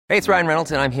Hey, it's Ryan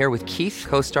Reynolds, and I'm here with Keith,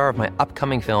 co-star of my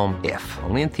upcoming film, If,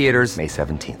 only in theaters May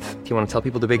 17th. Do you want to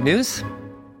tell people the big news?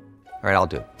 All right,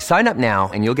 I'll do it. Sign up now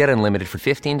and you'll get unlimited for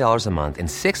 $15 a month and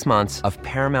 6 months of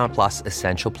Paramount Plus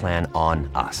Essential Plan on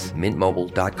us.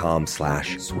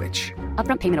 MintMobile.com/switch.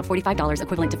 Upfront payment of $45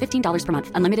 equivalent to $15 per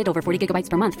month. Unlimited over 40 gigabytes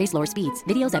per month. Face lower speeds.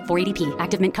 Videos at 480p.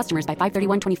 Active Mint customers by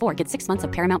 531.24 get 6 months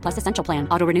of Paramount Plus Essential Plan.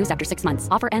 Auto renews after 6 months.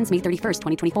 Offer ends May 31st,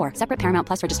 2024. Separate Paramount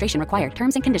Plus registration required.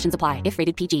 Terms and conditions apply if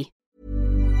rated PG.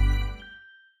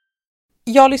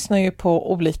 Jag lyssnar ju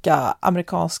på olika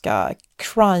amerikanska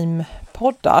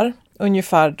crime-poddar.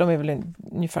 De är väl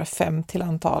ungefär 5 till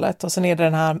antalet. Och sen är det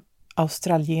den här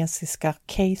australiensiska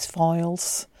Case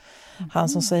Files. Han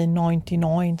som säger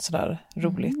 99 sådär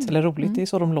roligt. Eller roligt, det är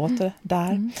så de låter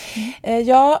där.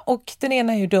 Ja, och den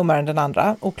ena är ju dummare än den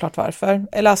andra. Oklart varför.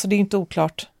 Eller alltså det är inte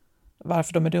oklart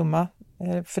varför de är dumma.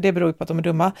 För det beror ju på att de är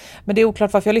dumma. Men det är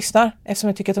oklart varför jag lyssnar. Eftersom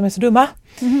jag tycker att de är så dumma.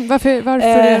 Varför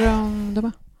är de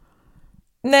dumma?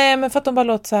 Nej, men för att de bara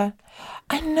låter så här.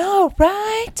 I know,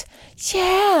 right?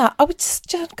 Yeah, I was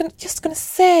just gonna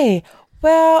say.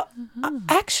 Well,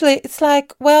 actually, it's like,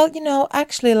 well, you know,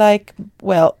 actually like,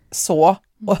 well, så.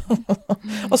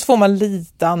 Och så får man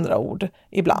lite andra ord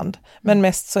ibland. Men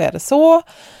mest så är det så.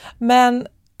 Men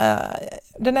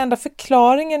den enda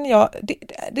förklaringen,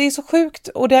 det är så sjukt.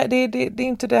 Och det är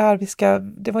inte det här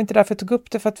det var inte därför jag tog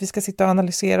upp det, för att vi ska sitta och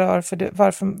analysera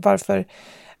varför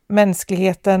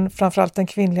mänskligheten, framförallt den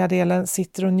kvinnliga delen,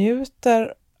 sitter och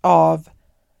njuter av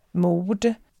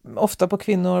mord. Ofta på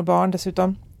kvinnor och barn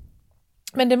dessutom.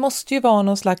 Men det måste ju vara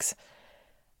någon slags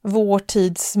vår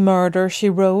tids murder she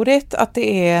wrote it. Att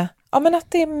det är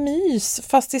mys.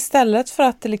 Fast istället för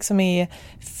att det liksom är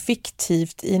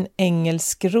fiktivt i en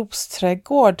engelsk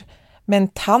rosträdgård med en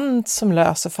tant som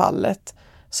löser fallet,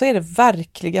 så är det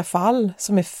verkliga fall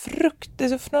som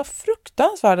är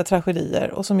fruktansvärda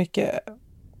tragedier och så mycket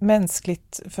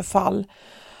mänskligt förfall.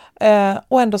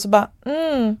 Och ändå så bara,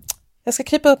 jag ska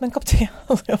krypa upp en kopp te.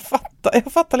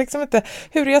 Jag fattar liksom inte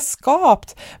hur jag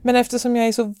skapat. Men eftersom jag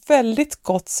är så väldigt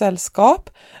gott sällskap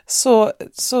så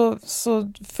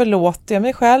förlåter jag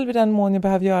mig själv i den mån jag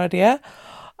behöver göra det.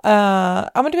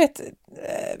 Men du vet,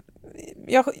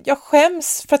 jag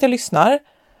skäms för att jag lyssnar.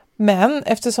 Men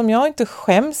eftersom jag inte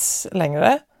skäms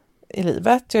längre i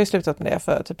livet, jag har ju slutat med det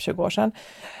för typ 20 år sedan,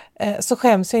 så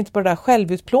skäms jag inte på det där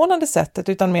självutplånande sättet,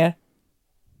 utan mer,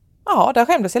 där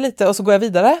skämdes jag lite och så går jag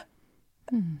vidare.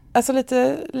 Alltså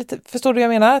lite, förstår du vad jag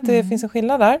menar? Att det finns en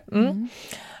skillnad där.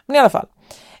 Men i alla fall,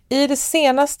 i det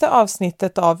senaste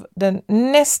avsnittet av den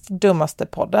näst dummaste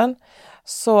podden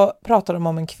så pratar de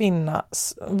om en kvinna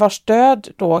vars död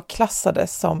då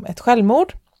klassades som ett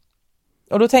självmord.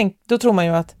 Och då tror man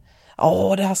ju att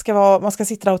det här ska vara, man ska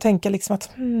sitta där och tänka liksom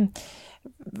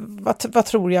att vad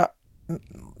tror jag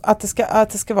att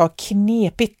det ska vara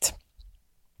knepigt.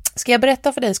 Ska jag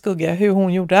berätta för dig, Skugge, hur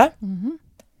hon gjorde?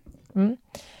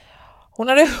 Hon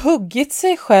hade huggit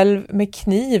sig själv med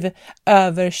kniv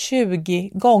över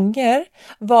 20 gånger,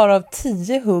 varav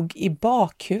 10 hugg i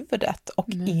bakhuvudet och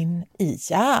in i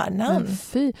hjärnan.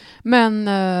 Men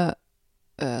är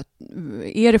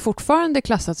det fortfarande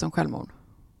klassat som självmord?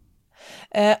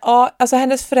 Ja, alltså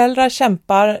hennes föräldrar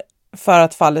kämpar för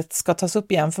att fallet ska tas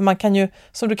upp igen. För man kan ju,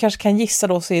 som du kanske kan gissa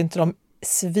då, så är inte de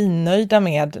svinnöjda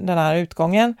med den här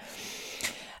utgången.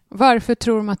 Varför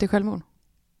tror de att det är självmord?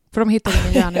 För de hittade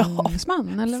en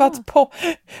gärningsman? Eller för att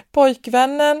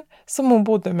pojkvännen som hon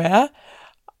bodde med,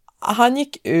 han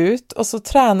gick ut och så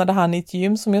tränade han i ett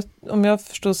gym som om jag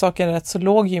förstod saken rätt så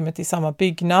låg gymmet i samma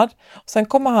byggnad. Och sen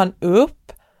kommer han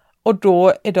upp och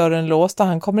då är dörren låst och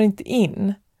han kommer inte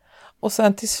in. Och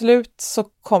sen till slut så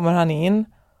kommer han in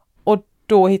och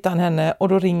då hittar han henne och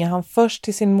då ringer han först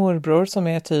till sin morbror som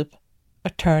är typ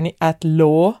attorney at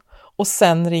law och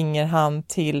sen ringer han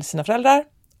till sina föräldrar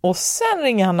och sen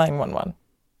ringer han 911.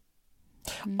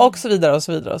 Och så vidare och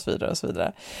så vidare och så vidare och så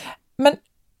vidare. Men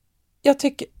jag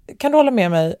tycker, kan du hålla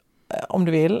med mig om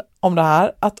du vill om det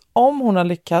här, att om hon har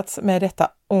lyckats med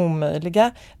detta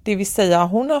omöjliga, det vill säga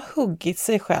hon har huggit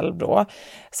sig själv då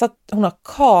så att hon har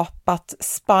kapat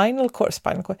spinal cord,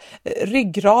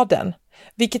 ryggraden,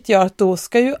 vilket gör att då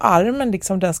ska ju armen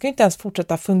liksom, den ska ju inte ens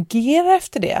fortsätta fungera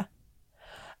efter det.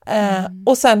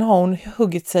 Och sen har hon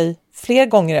huggit sig fler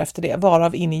gånger efter det,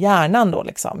 varav in i hjärnan då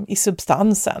liksom, i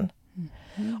substansen.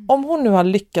 Om hon nu har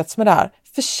lyckats med det här,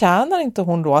 förtjänar inte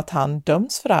hon då att han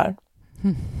döms för det här?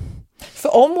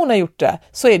 För om hon har gjort det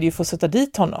så är det ju för att sätta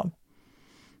dit honom.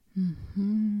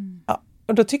 Ja,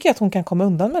 och då tycker jag att hon kan komma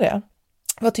undan med det.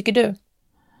 Vad tycker du?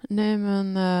 Nej,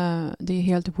 men det är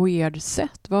helt weird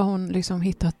sätt. Vad har hon liksom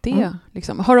hittat det?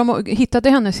 Liksom. Har de hittat det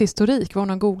i hennes historik? Vad hon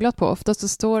har googlat på?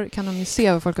 Oftast så kan de ju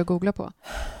se vad folk har googlat på.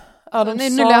 Ja, nu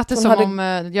lät det som om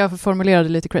jag formulerade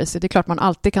lite crazy. Det är klart man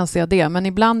alltid kan se det. Men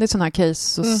ibland i sådana här case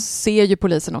så ser ju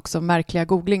polisen också märkliga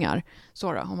googlingar.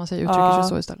 Så då, om man säger uttrycker sig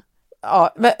så istället.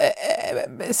 Ja, men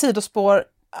sidospår.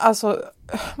 Alltså,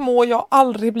 må jag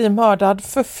aldrig bli mördad,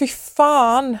 för fy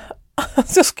fan.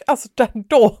 Alltså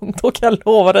då kan jag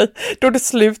lova dig, då är det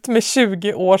slut med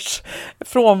 20 års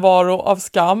frånvaro av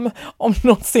skam om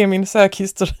någon ser min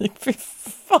sökhistorik. Fy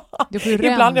fan. Du får ju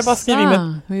ibland jag bara skriver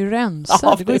in Du får ju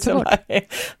rensa. Det går ju inte bort.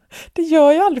 Det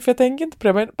gör jag aldrig, för jag tänker inte på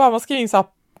det. Men bara man skriver in så här,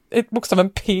 ett bokstaven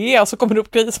P och så kommer det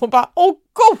upp grejer som bara,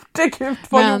 gode gud,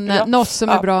 vad gjorde jag? Något som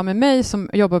är bra med mig som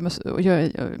jobbar med,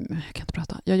 jag kan inte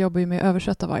prata, jag jobbar ju med att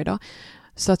översätta varje dag.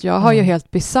 Så att jag har ju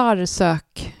helt bizarr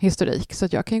sökhistorik, så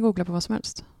att jag kan ju googla på vad som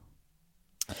helst.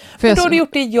 Men då har du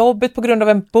gjort det jobbet på grund av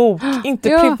en bok, inte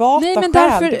privata nej, men skäl.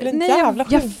 Därför, det blir en jävla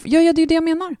skillnad. det är ju det jag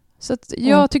menar. Så att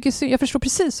jag förstår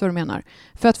precis vad du menar.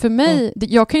 För att för mig,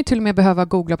 jag kan ju till och med behöva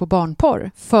googla på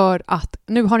barnporr för att,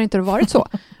 nu har det inte varit så,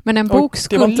 men en bok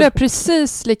skulle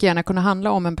precis lika gärna kunna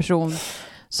handla om en person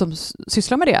som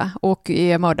sysslar med det och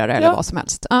är mördare eller vad som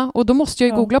helst. Ja, och då måste jag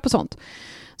ju googla på sånt.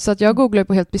 Så att jag googlar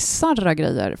på helt bizarra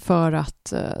grejer för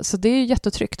att, så det är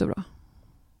jättetryggt och bra.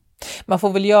 Man får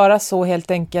väl göra så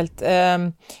helt enkelt.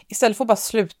 Istället för att bara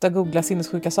sluta googla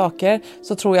sinnessjuka saker,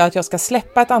 så tror jag att jag ska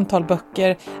släppa ett antal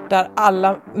böcker där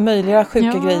alla möjliga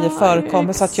sjuka grejer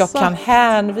förekommer, så att jag kan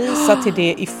hänvisa till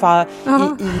det i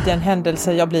den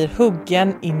händelse jag blir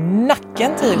huggen i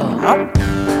nacken 10 gånger.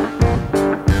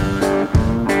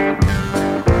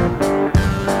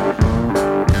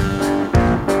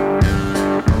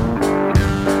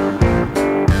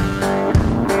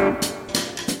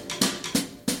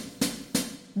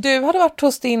 Du hade varit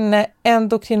hos din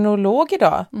endokrinolog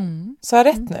idag. Så jag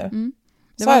rätt nu?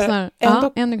 Det var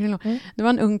endokrinolog. Det var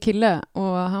en ung kille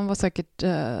och han var säkert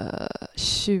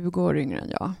 20 år yngre än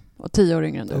jag och 10 år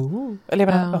yngre än du.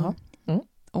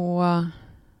 Och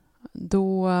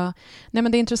då, nej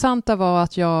men det intressanta var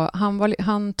att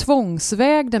han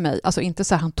tvångsvägde mig, alltså inte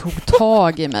så här han tog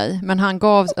tag i mig, men han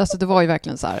gav, alltså det var ju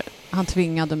verkligen så här, han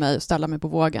tvingade mig att ställa mig på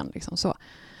vågen liksom så.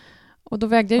 Och då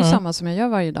vägde jag ju samma som jag gör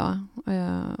varje dag.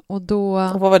 Och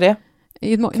vad var det?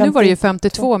 Nu var det ju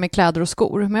 52 med kläder och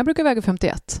skor. Men jag brukar väga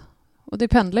 51. Och det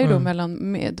pendlar ju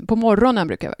då på morgonen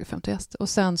brukar jag väga 51. Och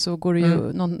sen så går det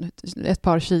ju ett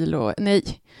par kilo,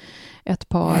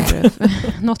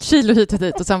 något kilo hit och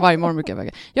dit. Och sen varje morgon brukar jag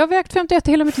väga. Jag har vägt 51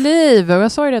 hela mitt liv. Och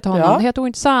jag sa ju det till honom. Det är helt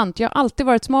ointressant. Jag har alltid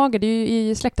varit smager. Det är ju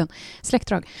i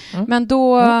släktdrag. Men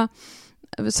då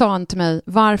sa han till mig,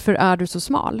 varför är du så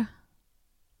smal?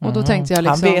 Och då tänkte jag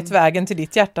liksom, han vet vägen till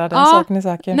ditt hjärta, den saken är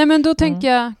säker. Nej, men då tänkte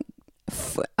jag,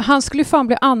 han skulle fan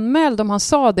bli anmäld om han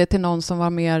sa det till någon som var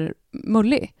mer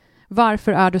mullig.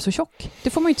 Varför är du så tjock? Det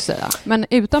får man ju inte säga. Men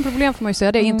utan problem får man ju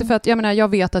säga det. Inte för att, jag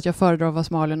vet att jag föredrar att vara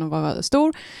smal än att vara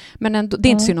stor. Men ändå, det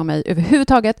är inte synd om mig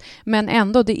överhuvudtaget. Men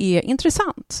ändå, det är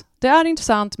intressant. Det är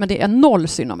intressant, men det är 0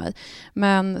 synd om mig.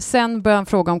 Men sen börjar han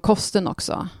fråga om kosten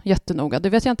också. Jättenoga. Det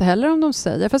vet jag inte heller om de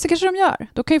säger. Fast det kanske de gör.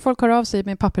 Då kan ju folk höra av sig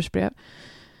med pappersbrev.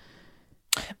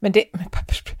 Men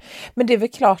det är väl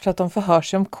klart att de förhör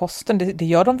sig om kosten. Det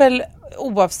gör de väl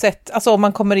oavsett. Alltså om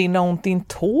man kommer in och ont i en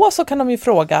tå så kan de ju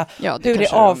fråga hur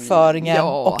är avföringen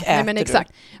och äter men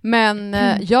exakt. Men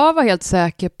jag var helt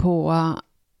säker på,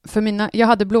 jag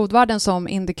hade blodvärden som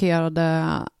indikerade,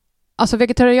 alltså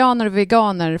vegetarianer och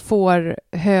veganer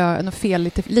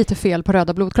får lite fel på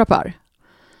röda blodkroppar.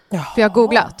 Ja. För jag har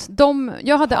googlat.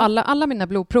 Jag hade alla mina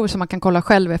blodprov som man kan kolla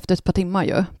själv efter ett par timmar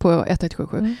ju, på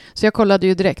 1177. Så jag kollade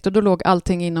ju direkt och då låg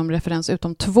allting inom referens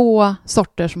utom 2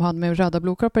 sorter som hade med röda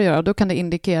blodkroppar att göra. Då kan det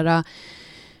indikera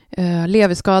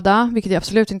leverskada, vilket jag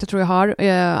absolut inte tror jag har.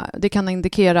 Det kan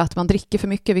indikera att man dricker för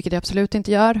mycket, vilket jag absolut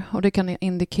inte gör. Och det kan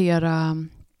indikera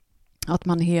att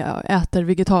man äter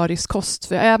vegetarisk kost.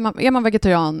 För är man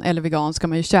vegetarian eller vegan ska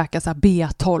man ju käka så här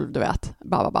B12, du vet.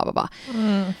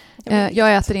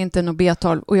 Jag äter inte någon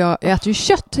B12 och jag äter ju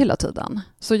kött hela tiden.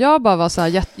 Så jag bara var så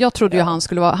här, jag trodde ju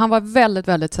han var väldigt,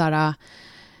 väldigt så här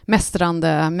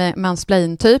mästrande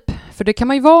mansplain typ. För det kan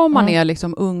man ju vara om man är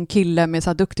liksom ung kille med så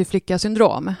här duktig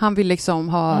flicka-syndrom. Han vill liksom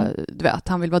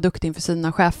han vill vara duktig inför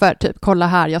sina chefer. Typ, kolla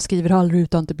här, jag skriver aldrig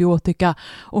ut antibiotika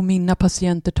och mina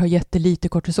patienter tar jättelite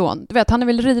kortison. Du vet, han är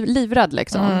väl livrädd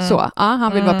liksom. Så,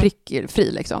 han vill vara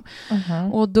prickfri liksom.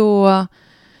 Och då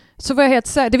så var jag helt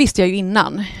säker, det visste jag ju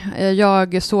innan.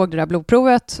 Jag såg det där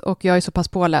blodprovet och jag är så pass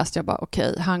påläst. Jag bara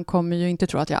okej, han kommer ju inte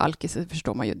tro att jag är alkis,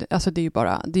 förstår man ju. Alltså det är ju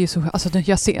bara, det är ju så, alltså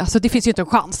jag ser, alltså det finns ju inte en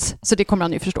chans. Så det kommer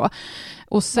han ju förstå.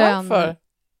 Och sen, varför?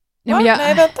 Ja, men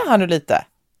Nej, vänta här nu lite.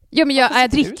 Ja, men jag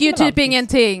dricker ju typ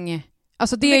ingenting.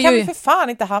 Alltså det kan är ju... vi för fan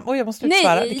inte han. Oj, jag måste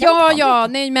utsvära.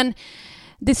 Nej, men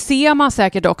det ser man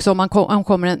säkert också om man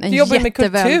kommer en du jobbar med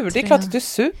kultur, jättevältränad... det är klart att du är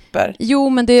super. Jo,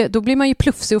 men då blir man ju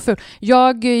plufsig och ful.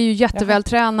 Jag är ju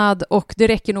jättevältränad och det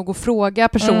räcker nog att fråga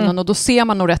personen och då ser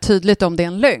man nog rätt tydligt om det är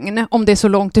en lögn. Om det är så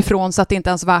långt ifrån så att det inte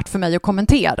ens är värt för mig att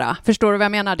kommentera. Förstår du vad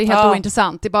jag menar? Det är helt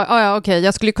ointressant. Det är bara, okej,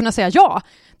 jag skulle kunna säga ja.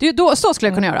 Så skulle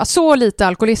jag kunna göra. Så lite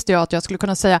alkoholist är jag att jag skulle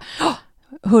kunna säga...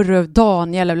 Hörru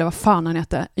Daniel, eller vad fan han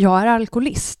heter. Jag är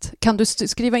alkoholist. Kan du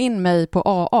skriva in mig på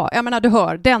AA? Jag menar, du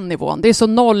hör, den nivån. Det är så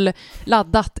noll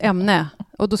laddat ämne.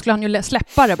 Och då skulle han ju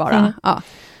släppa det bara. Ja,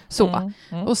 så.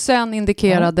 Och sen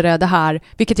indikerade det här,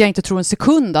 vilket jag inte tror en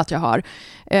sekund att jag har.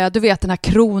 Du vet den här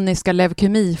kroniska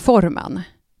leukemiformen.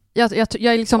 Jag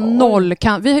är liksom noll.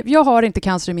 Jag har inte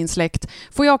cancer i min släkt.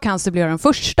 Får jag cancer blir jag den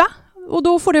första. Och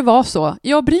då får det vara så.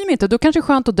 Jag bryr mig inte, då kanske det är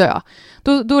skönt att dö.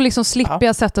 Då liksom slipper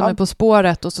jag sätta mig på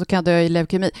spåret och så kan jag dö i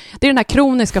leukemi. Det är den här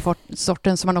kroniska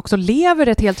sorten som man också lever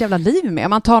ett helt jävla liv med.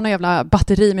 Man tar några jävla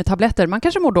batteri med tabletter. Man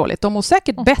kanske mår dåligt. De mår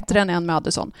säkert bättre än en med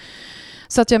Addison.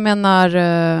 Så att jag menar...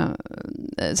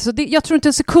 jag tror inte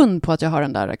en sekund på att jag har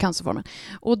den där cancerformen.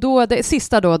 Och då, det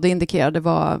sista då, det indikerade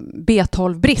var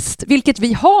B12-brist. Vilket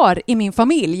vi har i min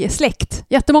familj, släkt.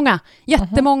 Jättemånga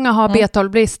har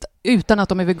B12-brist utan att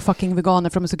de är fucking veganer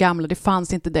för de är så gamla. Det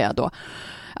fanns inte det då.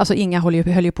 Alltså inga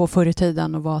höll ju på förr i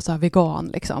tiden och var så här vegan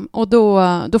liksom. Och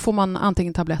då får man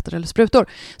antingen tabletter eller sprutor.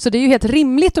 Så det är ju helt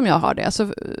rimligt om jag har det.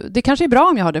 Så det kanske är bra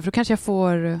om jag har det, för då kanske jag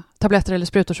får tabletter eller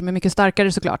sprutor som är mycket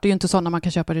starkare såklart. Det är ju inte sådana man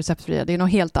kan köpa receptfria. Det är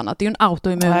något helt annat. Det är ju en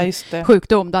autoimmun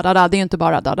sjukdom. Det är ju inte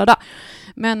bara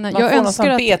Men man jag önskar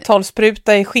att...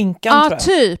 B12-spruta i skinkan, tror jag.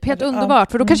 Typ. Helt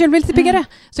underbart. För då kanske jag blir lite piggare.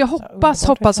 Så jag hoppas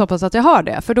att jag har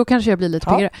det. För då kanske jag blir lite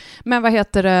piggare. Men vad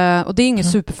heter det? Och det är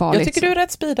inget superfarligt. Jag tycker du är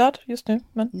rätt speedad just nu.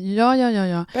 Men...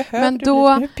 Ja. Men då...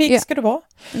 Hur pigg ska du vara?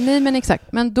 Nej, men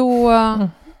exakt. Men då...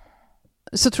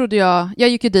 Så trodde jag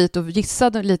gick ju dit och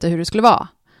gissade lite hur det skulle vara.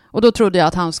 Och då trodde jag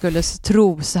att han skulle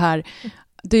tro så här...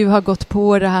 Du har gått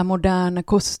på det här moderna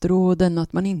kostråden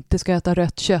att man inte ska äta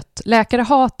rött kött. Läkare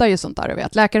hatar ju sånt där, jag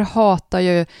vet. Läkare hatar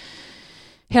ju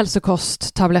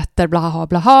hälsokosttabletter, blaha,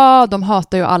 blaha. De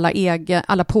hatar ju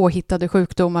alla påhittade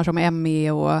sjukdomar som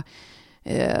ME och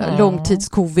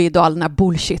långtidscovid och all den här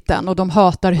bullshiten. Och de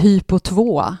hatar hypo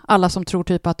 2. Alla som tror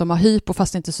typ att de har hypo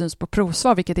fast det inte syns på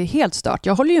provsvar, vilket är helt stört.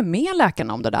 Jag håller ju med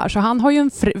läkarna om det där. Så han har ju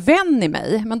en vän i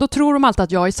mig. Men då tror de alltid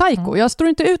att jag är psycho. Jag står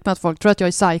inte ut med att folk tror att jag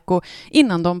är psycho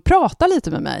innan de pratar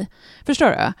lite med mig. Förstår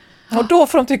du? Och då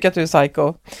får de tycka att du är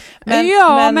psycho.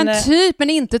 Men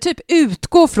inte typ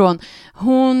utgå från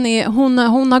hon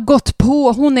har gått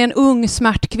på, hon är en ung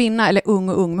smärt kvinna, eller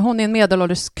ung, men hon är en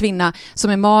medelålders kvinna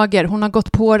som är mager. Hon har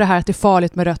gått på det här att det är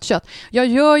farligt med rött kött. Jag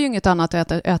gör ju inget annat än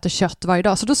att äta kött varje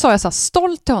dag. Så då sa jag så här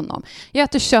stolt till honom. Jag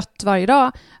äter kött varje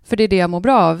dag för det är det jag mår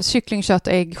bra av. Kyckling, kött,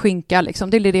 ägg, skinka liksom.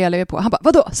 Det är det jag lever på. Han bara,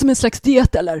 vadå? Som en slags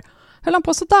diet eller? Höll han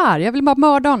på så där? Jag vill bara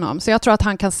mörda honom. Så jag tror att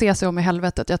han kan se sig om i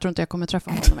helvetet. Jag tror inte jag kommer träffa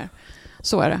honom mer.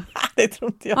 Så är det. Det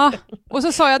tror inte jag. Och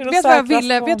så sa jag, vet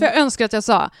vad jag önskar att jag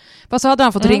sa? Fast så hade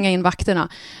han fått ringa in vakterna.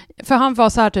 För han var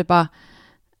så här typ,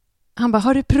 han bara,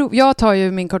 har du prov? Jag tar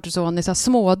ju min kortison i så här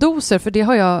små doser, för det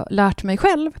har jag lärt mig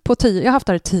själv på 10. Jag har haft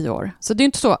det i 10 år. Så det är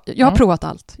inte så. Jag har provat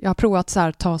allt. Jag har provat så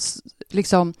här, ta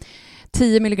liksom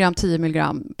 10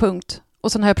 milligram, punkt.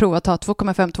 Och sen har jag provat att ta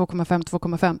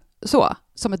 2,5. Så,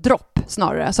 som ett dropp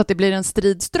snarare, så att det blir en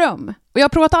stridström. Och jag har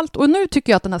provat allt, och nu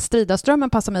tycker jag att den här stridarströmmen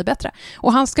passar mig bättre.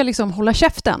 Och han ska liksom hålla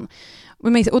käften.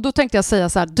 Och då tänkte jag säga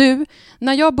så här, du,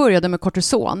 när jag började med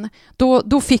kortison,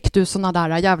 då fick du såna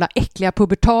där jävla äckliga,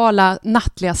 pubertala,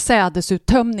 nattliga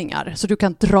sädesuttömningar, så du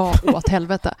kan dra åt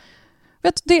helvete.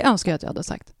 Vet du, det önskar jag att jag hade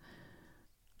sagt.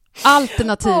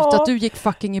 Alternativt att du gick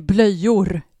fucking i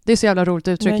blöjor. Det är så jävla roligt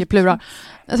uttryck i plural.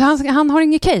 Alltså han har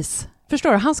ingen case.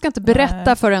 Förstår du? Han ska inte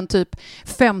berätta för en typ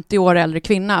 50 år äldre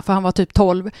kvinna, för han var typ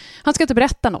 12. Han ska inte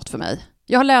berätta något för mig.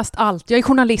 Jag har läst allt. Jag är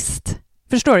journalist.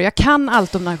 Förstår du? Jag kan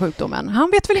allt om den här sjukdomen.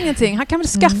 Han vet väl ingenting. Han kan väl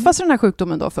skaffa sig den här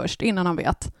sjukdomen då först, innan han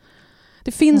vet.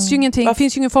 Det finns ju ingenting. Det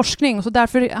finns ju ingen forskning. Så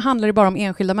därför handlar det bara om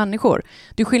enskilda människor.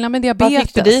 Det är skillnad med diabetes. Vad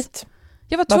fick du dit?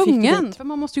 Jag var tvungen. För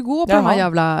man måste ju gå på de här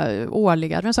jävla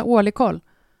årliga. Det är en sån här årlig koll.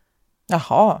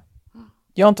 Jaha.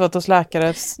 Jag har inte varit hos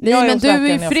läkare. Nej, men du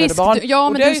är frisk. Ja,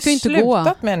 men du ska inte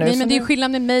gå. Med nu, nej, men det är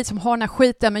skillnad med mig som har den här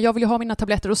skiten. Men jag vill ju ha mina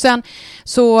tabletter. Och sen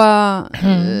så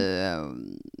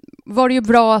var det ju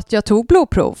bra att jag tog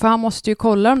blodprov. För han måste ju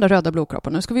kolla de där röda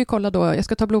blodkropparna. Nu ska vi ju kolla då. Jag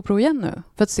ska ta blodprov igen nu.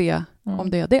 För att se om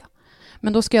det är det.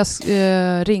 Men då ska jag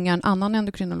ringa en annan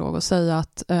endokrinolog och säga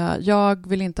att jag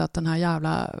vill inte att den här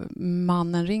jävla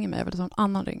mannen ringer mig. Jag vill att någon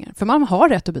annan ringer. För man har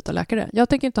rätt att byta läkare. Jag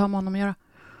tänker inte ha med honom att göra.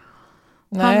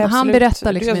 Nej, Han absolut.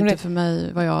 berättar liksom Du, inte för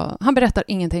mig han berättar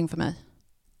ingenting för mig.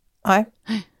 Nej,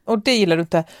 och det gillar du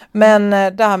inte. Men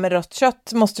det här med rött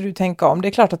kött måste du tänka om. Det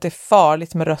är klart att det är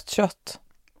farligt med rött kött.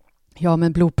 Ja,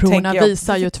 men blodproverna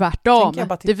visar ju tvärtom.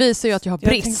 Det visar ju att jag har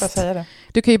brist.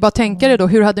 Du kan ju bara tänka dig då,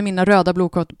 hur hade mina röda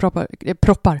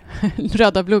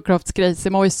röda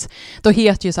blodkroppsgrejsimojs, då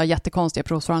heter ju så här jättekonstiga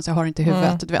provsvaror, så jag har inte i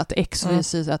huvudet, du vet, X, Y,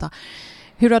 Z.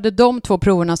 Hur hade de 2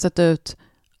 proverna sett ut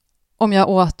om jag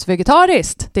åt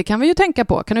vegetariskt? Det kan vi ju tänka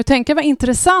på. Kan du tänka vad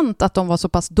intressant att de var så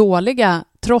pass dåliga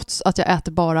trots att jag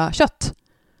äter bara kött?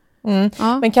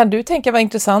 Ja. Men kan du tänka vad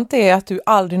intressant det är att du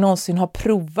aldrig någonsin har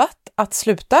provat att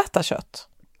sluta äta kött?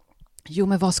 Jo,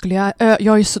 men vad skulle jag...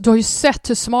 du har ju sett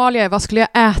hur smal jag är. Vad skulle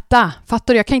jag äta?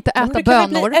 Fattar du? Jag kan inte äta bönor.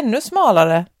 Du kan bli ännu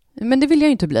smalare. Men det vill jag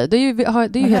ju inte bli. Det är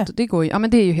ju helt... Det går ju, ja, men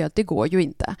det är ju helt... Det går ju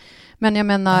inte. Men jag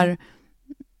menar...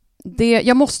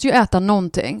 Jag måste ju äta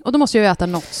någonting. Och då måste jag ju äta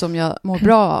något som jag mår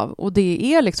bra av. Och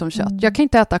det är liksom kött. Jag kan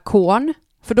inte äta korn.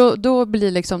 För då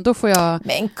blir liksom, då får jag...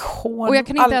 Men korn... Och jag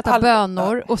kan inte äta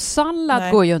bönor. Och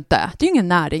sallad går ju inte. Det är ju ingen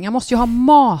näring. Jag måste ju ha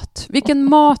mat. Vilken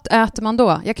mat äter man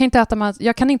då?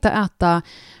 Jag kan inte äta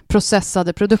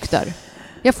processade produkter.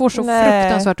 Jag får så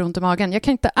fruktansvärt ont i magen. Jag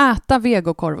kan inte äta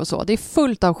vegokorv och så. Det är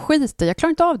fullt av skit i. Jag klarar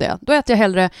inte av det. Då äter jag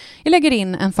hellre... Jag lägger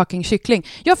in en fucking kyckling.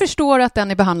 Jag förstår att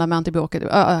den är behandlad med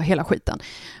antibiotika, hela skiten.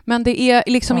 Men det är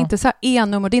liksom inte så här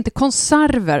E-nummer. Det är inte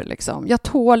konserver liksom. Jag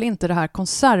tål inte det här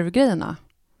konservgrejerna.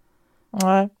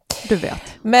 Nej. Du vet.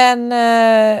 Men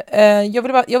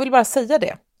jag vill bara säga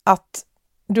det. Att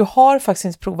du har faktiskt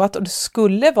inte provat och det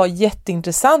skulle vara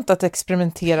jätteintressant att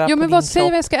experimentera på men vad säger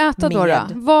vad jag ska äta då?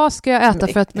 Vad ska jag äta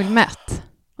för att bli mätt?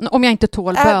 Om jag inte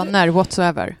tål bönor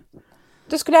whatsoever.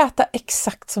 Du skulle äta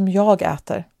exakt som jag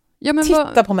äter. Ja, men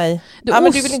titta på mig. Men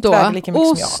du vill inte väga lika mycket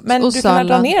som jag. Men du kan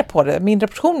dra ner på det. Mindre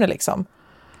portioner liksom.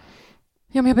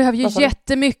 Ja, men jag behöver ju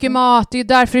jättemycket mat. Det är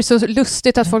därför det är så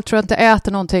lustigt att folk tror att jag inte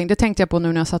äter någonting. Det tänkte jag på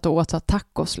nu när jag satt och åt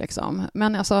tacos liksom.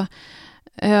 Men alltså...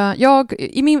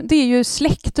 det är ju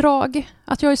släktdrag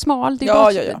att jag är smal. Det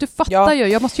är du fattar ju.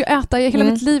 Jag måste ju äta hela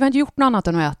mitt liv. Jag har inte gjort något annat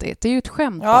än att äta. Det är ju ett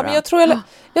skämt bara. Men jag tror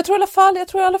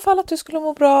i alla fall att du skulle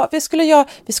må bra. Vet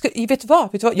du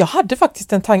vad? Jag hade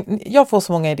faktiskt en tanke. Jag får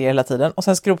så många idéer hela tiden och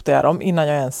sen skrotar jag dem innan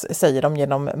jag ens säger dem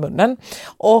genom munnen.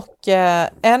 Och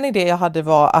en idé jag hade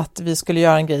var att vi skulle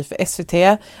göra en grej för SVT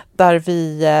där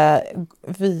vi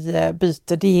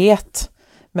byter diet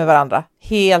med varandra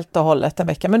helt och hållet en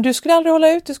vecka. Men du skulle aldrig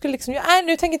hålla ut. Du skulle liksom, nu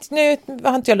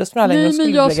har inte jag lust med det längre. Nej,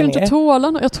 men jag skulle inte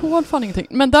tåla. Jag tål fan ingenting.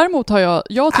 Men däremot har jag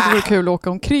tycker det är kul att åka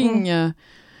omkring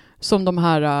som de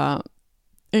här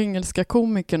engelska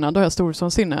komikerna. Då har jag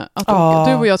storhetsvansinne. Att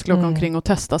du och jag skulle åka omkring och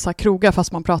testa så här krogar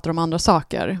fast man pratar om andra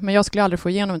saker. Men jag skulle aldrig få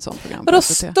igenom ett sånt program. Vadå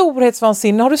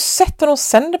storhetsvansinne? Har du sett när de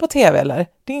sänder på tv eller?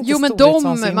 Det är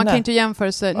inte man kan inte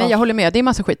jämföra sig. Nej, jag håller med. Det är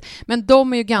massa skit. Men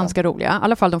de är ju ganska roliga. I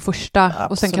alla fall de första.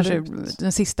 Absolut. Och sen kanske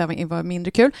den sista var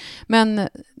mindre kul. Men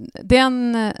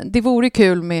det vore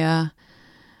kul med...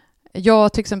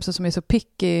 Jag till exempel som är så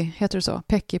picky, heter det så?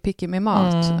 Picky med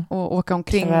mat och åka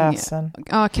omkring. Kräsen.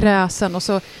 Ja, kräsen och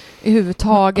så i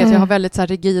huvudtaget. Jag har väldigt så här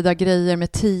rigida grejer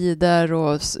med tider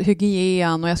och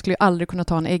hygien och jag skulle ju aldrig kunna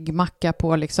ta en äggmacka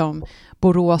på liksom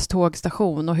Borås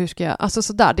tågstation och hur ska jag, alltså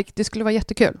sådär, det skulle vara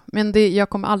jättekul. Men jag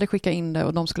kommer aldrig skicka in det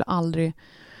och de skulle aldrig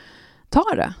ta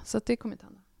det. Så att det kommer inte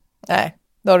hända. Nej,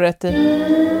 då har du rätt i.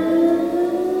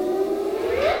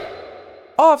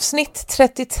 Avsnitt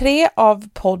 33 av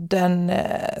podden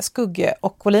Skugge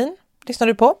och Wåhlin lyssnar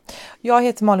du på. Jag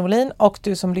heter Malin Wåhlin och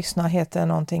du som lyssnar heter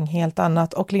någonting helt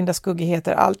annat och Linda Skugge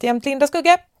heter alltjämt Linda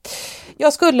Skugge.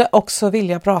 Jag skulle också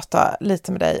vilja prata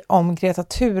lite med dig om Greta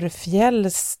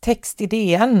Thurfjells text i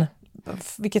DN.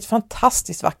 Vilket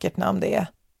fantastiskt vackert namn det är.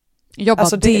 Jobba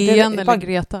alltså, DN eller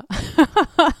Greta?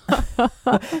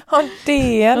 Ja,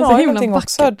 DN har ju någonting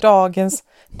vackert. Också.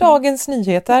 Dagens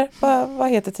Nyheter. Vad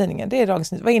heter tidningen? Det är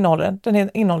Dagens Nyheter. Vad innehåller den? Den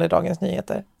innehåller Dagens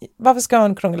Nyheter. Varför ska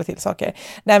man krångla till saker?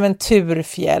 Nej, men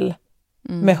Thurfjell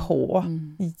med H.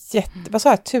 Vad sa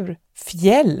jag?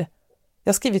 Thurfjell? Jag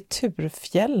har skrivit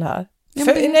Thurfjell här. Ja,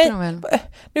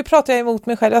 nu pratar jag emot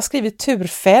mig själv. Jag har skrivit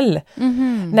Turfäll.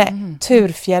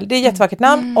 Thurfjell. Det är ett jättevackert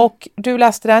namn. Och du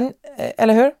läste den,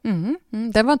 eller hur?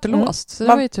 Den var inte låst. Så det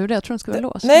var ju tur det. Jag tror den skulle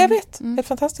vara låst. Nej, jag vet. Helt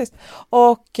fantastiskt.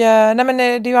 Och det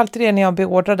är ju alltid det när jag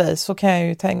beordrar dig så kan jag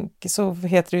ju tänka, så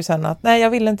heter det ju sen att nej, jag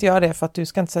vill inte göra det för att du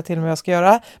ska inte säga till mig vad jag ska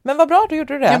göra. Men vad bra, du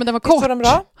gjorde det. Ja, men den var kort. Den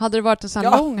bra? Hade det varit en sån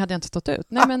lång hade jag inte stått ut.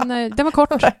 Nej, men den var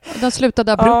kort. Den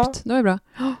slutade abrupt. Det var bra.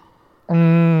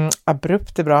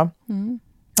 Abrupt är bra.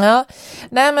 Ja,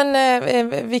 nej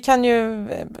men vi kan ju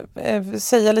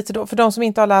säga lite då, för de som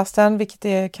inte har läst den, vilket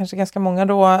är kanske ganska många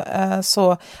då,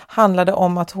 så handlar det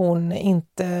om att hon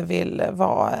inte vill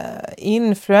vara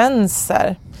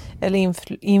influencer eller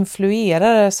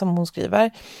influerare som hon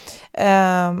skriver.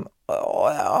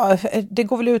 Det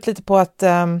går väl ut lite på att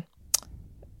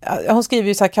hon skriver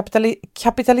ju så här,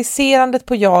 kapitaliserandet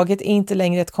på jaget är inte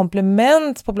längre ett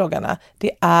komplement på bloggarna.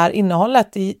 Det är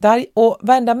innehållet där, och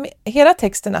hela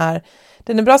texten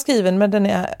den är bra skriven, men den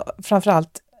är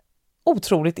framförallt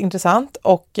otroligt intressant,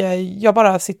 och jag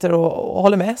bara sitter och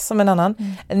håller med som en annan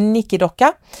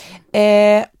Nicky-docka.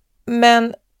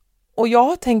 Och jag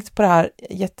har tänkt på det här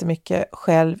jättemycket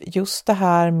själv, just det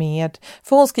här med,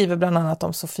 för hon skriver bland annat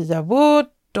om Sophia Wood,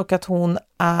 och att hon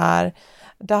är,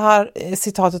 det här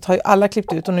citatet har ju alla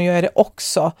klippt ut och nu gör jag det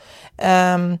också.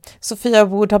 Sophia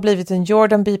Wood har blivit en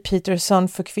Jordan B. Peterson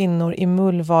för kvinnor i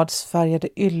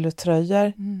mullvadsfärgade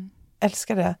ylletröjor.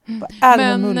 Älskar det. Vad är det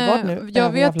med mullvad nu? Jag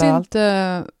vet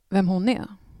inte vem hon är.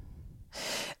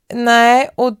 Nej,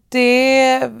 och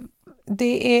det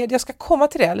är, jag ska komma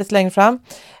till det lite längre fram.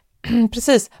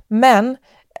 Precis, men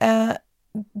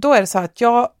då är det så här att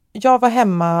jag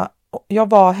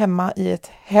var hemma i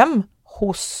ett hem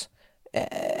hos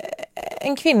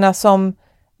en kvinna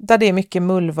där det är mycket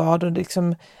mullvad och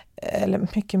liksom, eller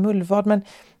mycket mullvad, men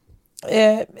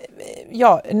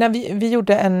när vi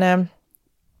gjorde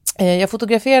jag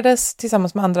fotograferades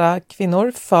tillsammans med andra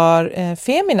kvinnor för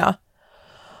Femina,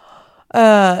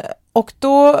 och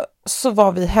då så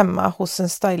var vi hemma hos en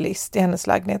stylist i hennes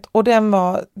lägenhet, och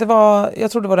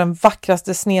jag tror det var den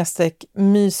vackraste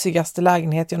mysigaste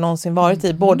lägenhet jag någonsin varit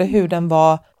i, både hur den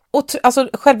var och alltså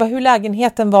själva hur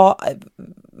lägenheten var,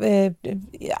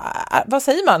 vad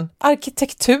säger man?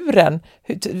 Arkitekturen,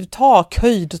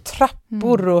 takhöjd,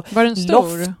 trappor och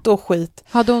loft och skit.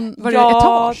 Var det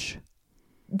etage?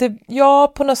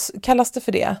 På något kallas det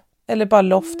för det. Eller bara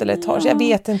loft eller etage, jag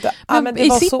vet inte. Men det i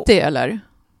var city eller?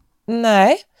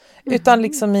 Nej, utan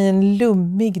liksom i en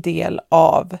lummig del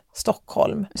av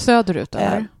Stockholm. Söderut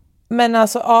eller? Men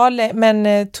alltså,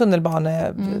 men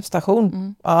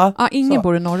tunnelbanestation. Ingen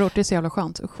bor i norrort, det är så jävla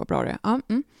skönt. Usch vad bra det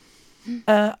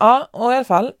är. Och i alla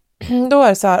fall, då är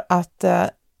det så här att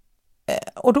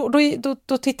och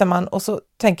då tittar man och så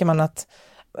tänker man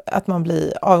att man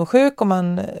blir avundsjuk och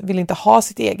man vill inte ha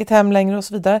sitt eget hem längre och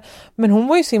så vidare. Men hon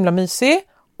var ju så himla mysig,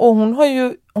 och hon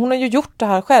har ju gjort det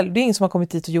här själv. Det är ingen som har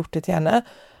kommit dit och gjort det till henne.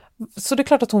 Så det är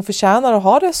klart att hon förtjänar att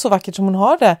ha det så vackert som hon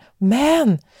har det.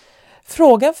 Men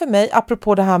frågan för mig,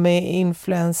 apropå det här med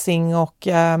influencing och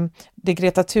det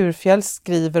Greta Thurfjell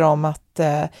skriver om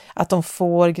att de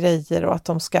får grejer och att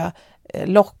de ska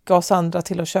locka oss andra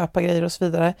till att köpa grejer och så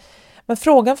vidare. Men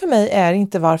frågan för mig är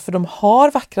inte varför de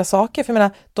har vackra saker. För jag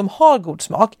menar, de har god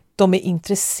smak, de är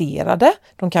intresserade,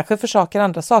 de kanske försöker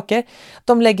andra saker,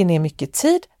 de lägger ner mycket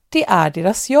tid, det är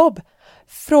deras jobb.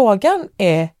 Frågan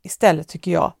är istället,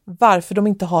 tycker jag, varför de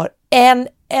inte har en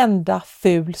enda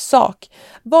ful sak.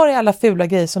 Var är alla fula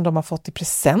grejer som de har fått i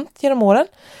present genom åren?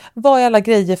 Var är alla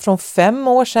grejer från 5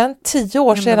 år sedan, 10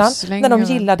 år sedan, när de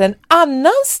gillade en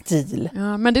annan stil?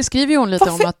 Ja, men det skriver ju hon lite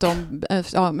om att de,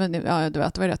 du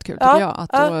vet, det var rätt kul tycker jag,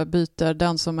 att då byter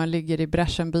den som ligger i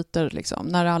bräschen byter liksom,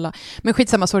 när alla, men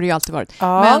skitsamma, så har det ju alltid varit.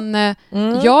 Men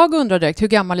jag undrar direkt, hur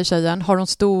gammal är tjejen? Har hon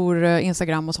stor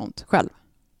Instagram och sånt själv?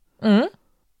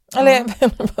 Eller,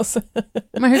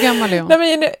 men hur gammal är hon?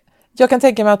 Nej, men jag kan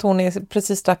tänka mig att hon är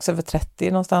precis strax över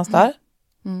 30 någonstans där.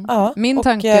 Ja, min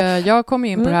tanke, jag kom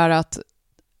in på det här att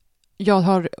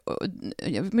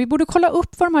vi borde kolla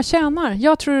upp vad de här tjänar.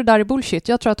 Jag tror det där är bullshit.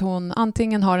 Jag tror att hon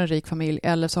antingen har en rik familj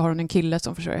eller så har hon en kille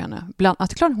som försörjer henne.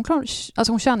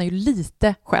 Hon tjänar ju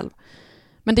lite själv.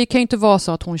 Men det kan ju inte vara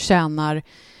så att hon tjänar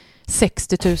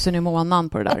 60 000 i månaden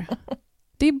på det där.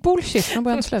 Det är bullshit från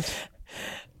början till slut.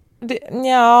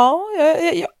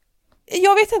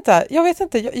 Jag vet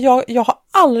inte. Jag har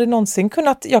aldrig någonsin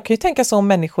kunnat, jag kan ju tänka så om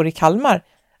människor i Kalmar.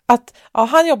 Att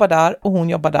han jobbar där och hon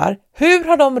jobbar där. Hur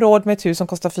har de råd med ett hus som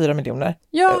kostar 4 miljoner?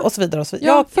 Ja. Och så vidare och så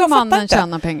vidare. Ja, för mannen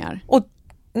tjänar pengar. Och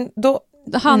då,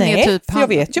 jag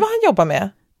vet ju vad han jobbar med.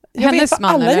 Jag vet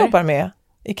vad alla jobbar med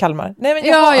i Kalmar. Nej, men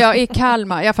i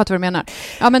Kalmar. Jag fattar vad du menar.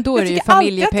 Ja, men då är det ju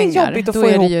familjepengar. Då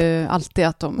är det ju alltid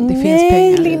att det finns pengar.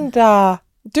 Nej, Linda.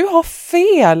 Du har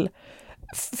fel.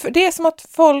 Det är som att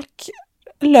folk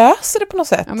löser det på något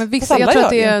sätt. Ja, men vissa, jag tror att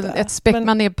det är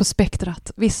man är på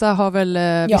spektrat. Vissa har väl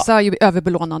vissa är ju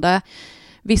överbelånade.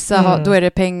 Vissa då är det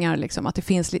pengar liksom, att det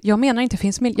finns. Jag menar inte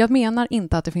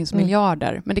att det finns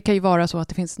miljarder, men det kan ju vara så att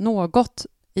det finns något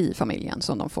i familjen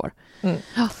som de får.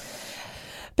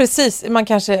 Precis, man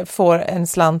kanske får en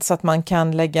slant så att man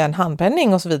kan lägga en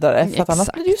handpenning och så vidare. För att annars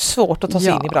blir det ju svårt att ta sig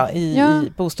in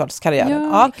i bostadskarriären.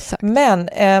 Ja. Men,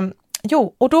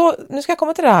 och då, nu ska jag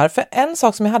komma till det här. För en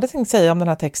sak som jag hade tänkt säga om den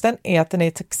här texten är att den är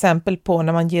ett exempel på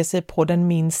när man ger sig på den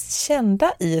minst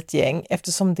kända i ett gäng.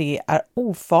 Eftersom det är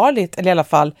ofarligt, eller i alla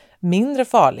fall mindre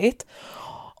farligt.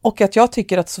 Och att jag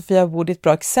tycker att Sofia Wood är ett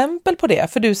bra exempel på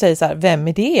det. För du säger så här, vem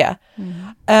är det?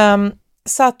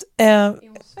 Så att...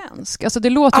 svensk. Alltså det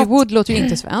låter ju, Wood låter ju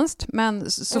inte svenskt,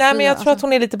 men Sofia, nej, men jag tror att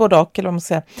hon är lite både och, eller vad man ska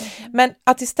säga. Men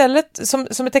att istället,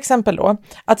 som ett exempel då,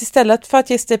 att istället för att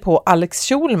ge sig på Alex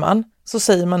Schulman så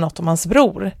säger man något om hans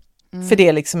bror. För det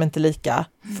är liksom inte lika.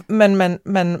 Men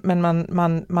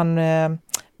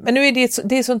nu är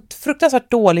det är så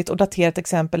fruktansvärt dåligt och daterat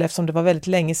exempel eftersom det var väldigt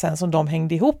länge sedan som de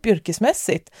hängde ihop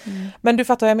yrkesmässigt. Men du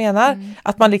fattar vad jag menar?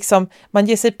 Att man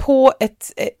ger sig på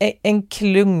en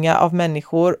klunga av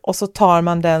människor och så tar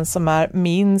man den som är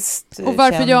minst. Och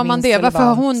varför känd, gör man det? Varför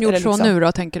har hon gjort så nu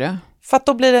då, tänker du? För att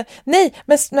då blir det,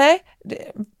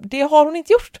 det har hon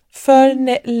inte gjort. För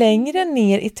längre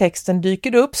ner i texten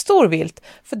dyker det upp storvilt.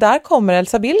 För där kommer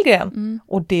Elsa Billgren.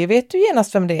 Och det vet du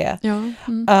genast vem det är. Ja.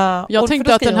 Jag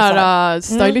tänkte att den här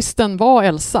stylisten var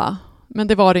Elsa. Men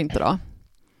det var det inte då.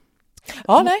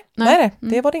 Ja, nej,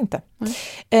 det var det inte.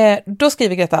 Då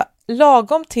skriver Greta,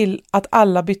 lagom till att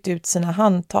alla bytt ut sina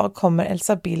handtag kommer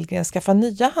Elsa Billgren skaffa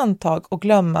nya handtag och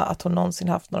glömma att hon någonsin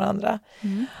haft några andra.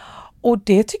 Och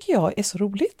det tycker jag är så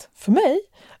roligt för mig.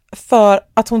 För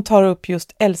att hon tar upp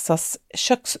just Elsas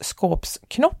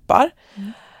köksskåpsknoppar.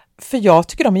 För jag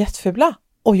tycker de är jättefula.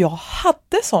 Och jag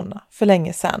hade såna för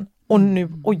länge sedan.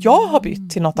 Och jag har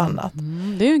bytt till något annat.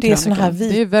 Det är ju en krönika.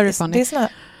 Det är very funny.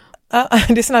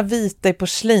 Det är såna vita i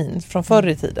porslin från förr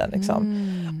i tiden.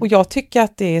 Liksom. Och jag tycker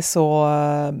att det är så...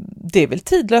 Det är väl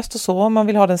tidlöst och så om man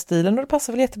vill ha den stilen. Och det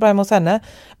passar väl jättebra hemma hos henne.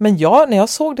 Men när jag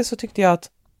såg det så tyckte jag att...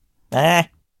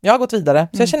 Nej, jag har gått vidare.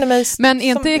 Så jag känner mig... Men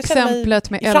är inte exemplet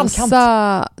med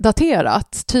Elsa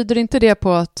daterat? Tyder inte det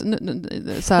på att...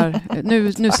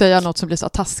 Nu säger jag något som blir så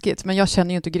taskigt. Men jag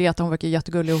känner ju inte Greta. Hon verkar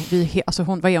jättegullig. Och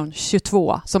vad är hon?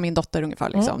 22 som min dotter ungefär.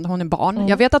 Liksom. Hon är barn.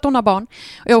 Jag vet att hon har barn.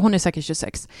 Och hon är säkert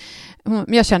 26. Men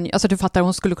jag känner... Alltså du fattar,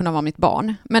 hon skulle kunna vara mitt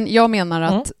barn. Men jag menar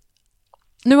att...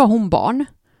 Nu har hon barn.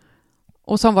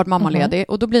 Och så har hon varit mammaledig.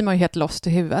 Och då blir man ju helt lost i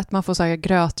huvudet. Man får säga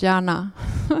gröthjärna.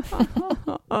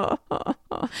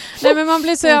 Nej, men man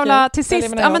blir så jävla... Till sist,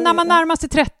 men när man närmar sig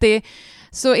 30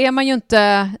 så är man ju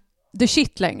inte the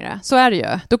shit längre. Så är det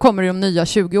ju. Då kommer de nya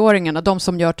 20-åringarna. De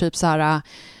som gör typ så här...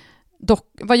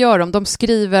 vad gör de? De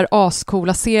skriver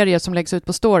ascoola serier som läggs ut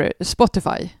på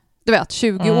Spotify. Du vet,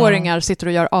 20-åringar sitter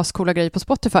och gör ascoola grejer på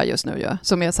Spotify just nu ju.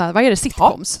 Som är så här, vad är det?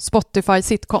 Sitcoms? Spotify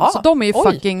sitcoms. Så de är ju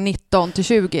fucking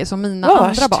 19-20 som mina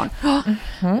andra barn.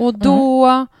 Och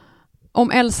då,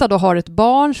 om Elsa då har ett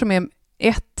barn som är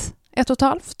ett och ett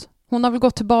halvt. Hon har väl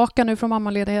gått tillbaka nu från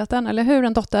mammaledigheten, eller hur?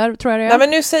 En dotter, tror jag det är. Nej, men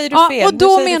nu säger du fel. Och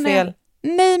då menar jag...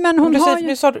 Nej, men hon har ju...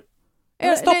 Nu sa du...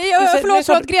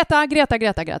 Förlåt, Greta.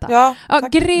 Ja,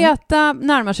 Greta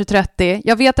närmar sig 30.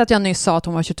 Jag vet att jag nyss sa att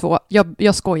hon var 22.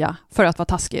 Jag skojar för att vara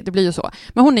taskig. Det blir ju så.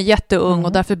 Men hon är jätteung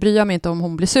och därför bryr jag mig inte om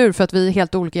hon blir sur för att vi är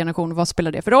helt olika generationer. Vad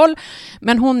spelar det för roll?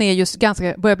 Men hon är just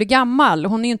börjar bli gammal.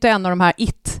 Hon är ju inte en av de här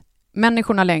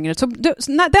människorna längre. Så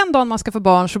den dagen man ska få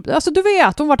barn så, alltså du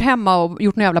vet, hon varit hemma och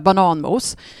gjort en jävla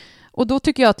bananmos. Och då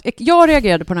tycker jag att jag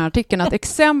reagerade på den här artikeln att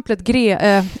exemplet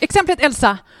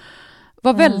Elsa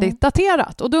var väldigt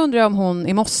daterat. Och då undrar jag om hon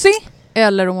är mossig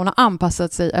eller om hon har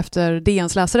anpassat sig efter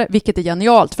DNs läsare, vilket är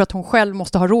genialt för att hon själv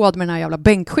måste ha råd med den här jävla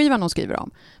bänkskivan hon skriver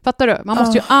om. Fattar du? Man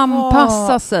måste ju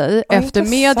anpassa sig efter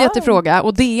mediet i fråga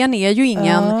och DN är ju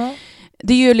ingen...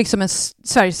 Det är ju liksom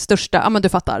Sveriges största, men du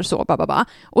fattar så,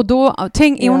 Och då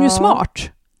är hon ju smart.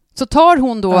 Så tar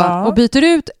hon då och byter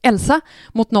ut Elsa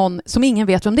mot någon som ingen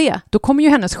vet vem det är. Då kommer ju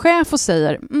hennes chef och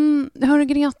säger hörru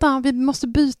Greta, vi måste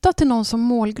byta till någon som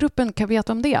målgruppen kan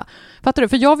veta om det. Fattar du?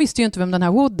 För jag visste ju inte vem den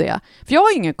här Wood är. För jag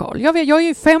har ingen koll. Jag är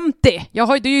ju 50. Det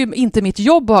är ju inte mitt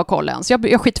jobb att ha koll ens.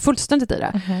 Jag skiter fullständigt i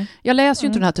det. Jag läser ju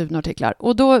inte den här typen av artiklar.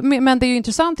 Och då, men det är ju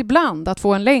intressant ibland att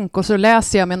få en länk och så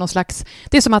läser jag med någon slags...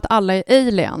 Det är som att alla är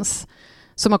aliens.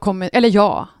 Som har kommit,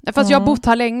 eller fast jag har bott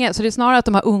här länge så det är snarare att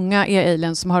de här unga är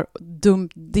aliens som har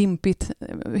dimpit,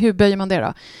 hur böjer man det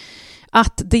då?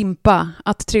 Att dimpa,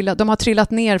 att trilla, de har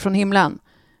trillat ner från himlen.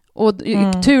 Och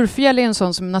Turfjäll är en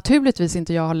sån som naturligtvis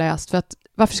inte jag har läst för att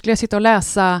varför skulle jag sitta och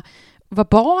läsa vad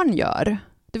barn gör?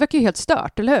 Det verkar ju helt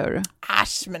stört, eller hur?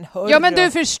 Äsch, men hörru. Ja, men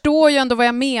du förstår ju ändå vad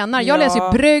jag menar. Jag läser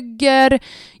ju Brögger.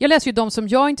 Jag läser ju de som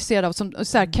jag är intresserad av. Som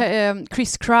så här,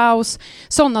 Chris Kraus.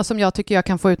 Sådana som jag tycker jag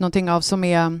kan få ut någonting av som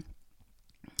är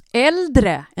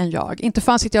äldre än jag. Inte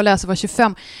fan sitter jag och läser var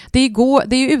 25. Det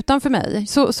är ju utanför mig.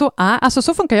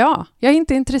 Så funkar jag. Jag är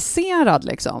inte intresserad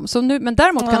liksom. Så nu, men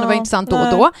däremot kan det vara intressant då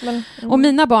och då. Och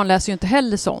mina barn läser ju inte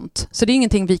heller sånt. Så det är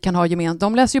ingenting vi kan ha gemensamt.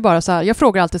 De läser ju bara så här, jag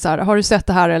frågar alltid så här, har du sett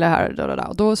det här eller här?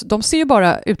 Och de ser ju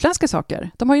bara utländska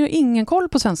saker. De har ju ingen koll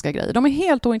på svenska grejer. De är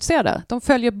helt ointresserade. De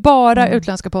följer bara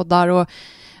utländska poddar och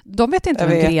de vet inte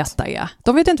vem Greta är.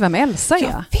 De vet inte vem Elsa är.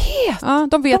 Jag vet! Ja,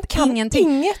 de vet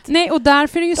ingenting. Inget. Nej, och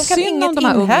därför är det ju synd om de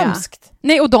här unga.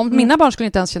 Nej, och mina barn skulle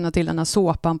inte ens känna till den här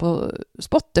såpan på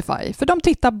Spotify. För de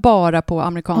tittar bara på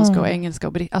amerikanska och engelska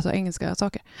och alltså engelska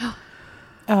saker.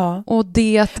 Ja. Och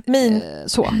det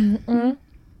så.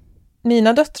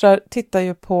 Mina döttrar tittar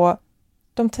ju på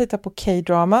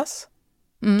K-dramas.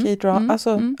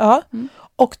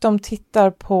 Och de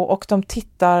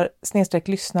tittar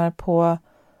lyssnar på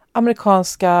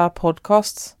amerikanska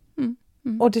podcasts.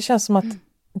 Och det känns som att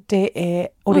det är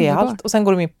allt. Och sen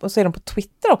går de in och så är de på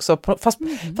Twitter också. Fast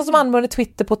de använder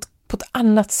Twitter på ett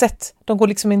annat sätt. De går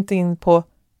liksom inte in på,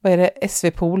 vad är det,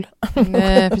 SV-pool.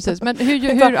 Nej, precis. Men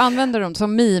hur använder de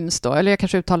som memes då? Eller jag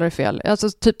kanske uttalar det fel. Alltså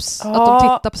typ att de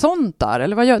tittar på sånt där.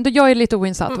 Eller vad gör jag är lite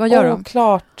oinsatt. Vad gör de?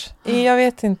 Klart. Jag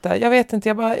vet inte.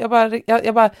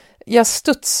 Jag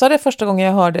studsade första gången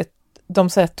jag hörde de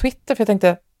säga Twitter. För jag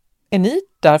tänkte, är ni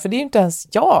där? För det är ju inte ens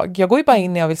jag. Jag går ju bara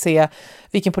in när jag vill se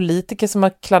vilken politiker som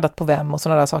har kladdat på vem och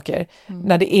sådana där saker.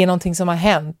 När det är någonting som har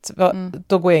hänt,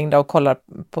 då går jag in där och kollar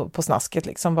på snasket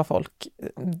liksom, vad folk...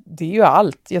 Det är ju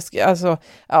allt.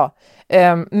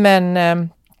 Men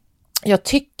jag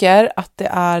tycker att det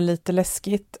är lite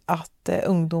läskigt att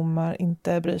ungdomar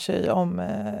inte bryr sig om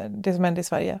det som händer i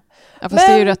Sverige. Ja, fast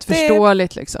det är ju rätt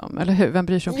förståeligt liksom, eller hur? Vem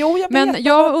bryr sig om? Jo, men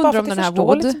jag undrar om den här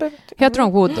Wood, heter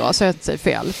hon Wood då? Så jag säger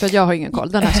fel, för jag har ingen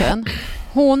koll. Den här tjejen.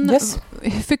 Hon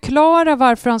förklarar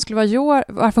varför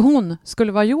hon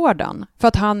skulle vara Jordan. För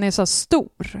att han är så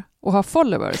stor och har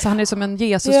followers. Så han är som en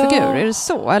Jesusfigur. Är det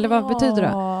så? Eller vad betyder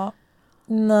det?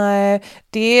 Nej,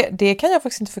 det kan jag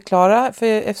faktiskt inte förklara, för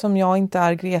eftersom jag inte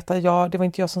är Greta, det var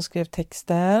inte jag som skrev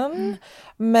texten,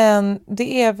 men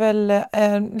det är väl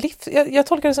jag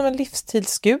tolkar det som en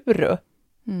livsstilsguru,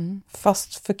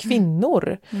 fast för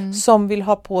kvinnor som vill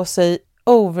ha på sig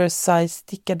oversize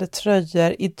stickade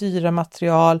tröjor i dyra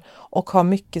material och ha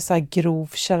mycket så här grov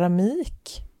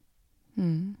keramik.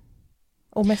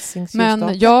 Och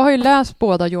men jag har ju läst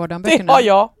båda Jordan-böckerna. Det har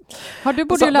jag. Du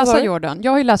borde ju läsa Jordan.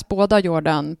 Jag har ju läst båda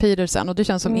Jordan Peterson och det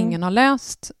känns som ingen har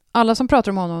läst. Alla som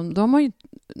pratar om honom, de har ju...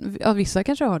 Ja, vissa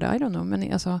kanske har det, I don't know.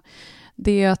 Men alltså,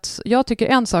 det är att jag tycker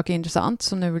en sak är intressant,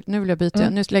 så nu vill jag byta.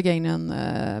 Nu lägger jag in en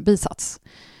bisats.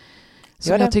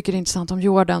 Som jag tycker är intressant om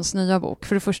Jordans nya bok.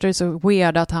 För det första är det så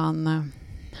weird att han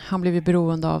blev ju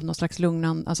beroende av någon slags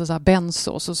lugnande, alltså så här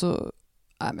benzos och så...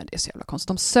 Nej, men det är så jävla konstigt.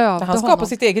 De sövde han skapar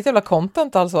sitt eget jävla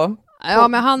content alltså. Ja,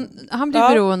 men han blir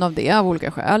beroende av det av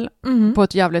olika skäl. På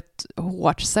ett jävligt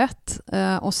hårt sätt.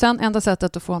 Och sen enda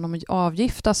sättet att få honom att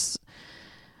avgiftas,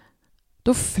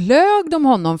 då flög de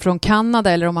honom från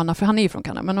Kanada, eller om han är ju från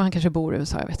Kanada, men han kanske bor i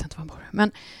USA, jag vet inte var han bor.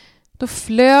 Men då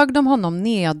flög de honom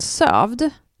nedsövd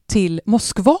till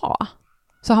Moskva.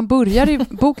 Så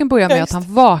boken börjar med att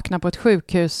han vaknar på ett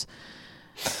sjukhus.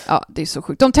 Ja, det är så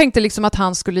sjukt. De tänkte liksom att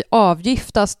han skulle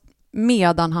avgiftas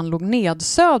medan han låg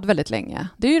nedsövd väldigt länge.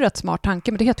 Det är ju rätt smart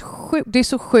tanke, men det är helt sjukt. Det är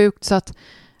så sjukt så att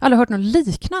alla har hört något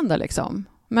liknande liksom.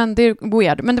 Men det är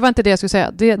weird. Men det var inte det jag skulle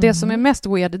säga. Det som är mest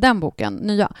weird i den boken,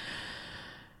 nya,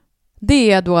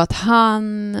 det är då att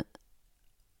han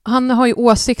har ju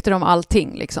åsikter om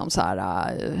allting liksom så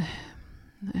här,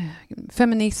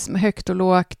 feminism, högt och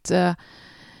lågt,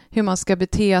 hur man ska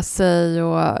bete sig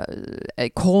och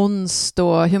konst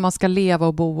och hur man ska leva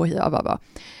och bo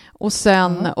och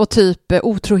sen och typ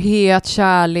otrohet,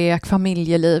 kärlek,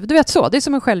 familjeliv. Du vet så, det är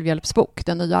som en självhjälpsbok,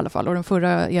 den nya i alla fall, och den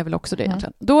förra är väl också det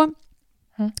egentligen. Då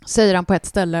säger han på ett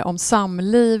ställe om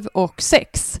samliv och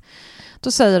sex.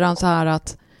 Då säger han så här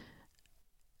att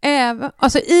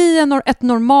alltså i ett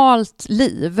normalt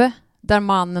liv där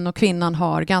mannen och kvinnan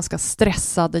har ganska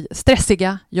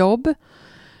stressiga jobb,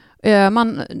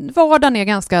 vardagen är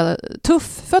ganska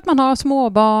tuff för att man har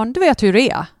småbarn. Du vet hur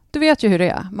det är. Du vet ju hur det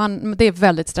är. Det är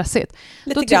väldigt stressigt.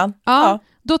 Lite grann.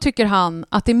 Då tycker han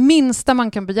att det minsta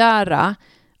man kan begära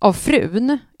av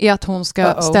frun är att hon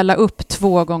ska ställa upp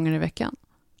 2 gånger i veckan.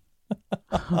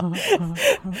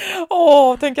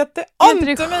 Tänk att det ante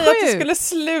mig att du skulle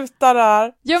sluta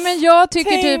där. Ja, men jag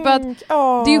tycker typ att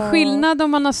det är skillnad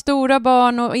om man har stora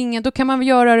barn och ingen, då kan man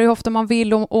göra det hur ofta man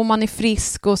vill om man är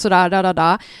frisk och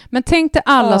sådär. Men tänk dig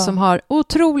alla som har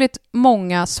otroligt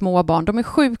många små barn. De är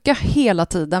sjuka hela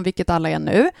tiden, vilket alla är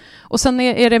nu. Och sen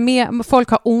är det folk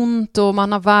har ont och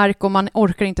man har värk och man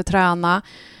orkar inte träna.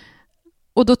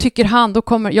 Och då tycker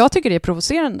jag tycker det är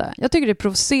provocerande. Jag tycker det är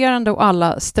provocerande och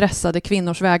alla stressade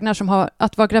kvinnors vägnar som har,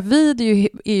 att vara gravid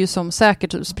är ju som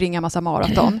säkert att springa massa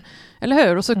maraton. Eller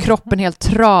hur? Och så kroppen helt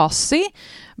trasig,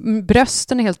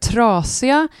 brösten är helt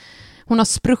trasiga, hon har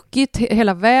spruckit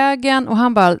hela vägen och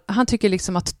han tycker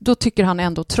liksom att då tycker han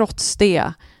ändå trots det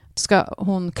ska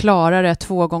hon klara det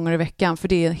 2 gånger i veckan för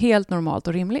det är helt normalt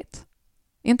och rimligt.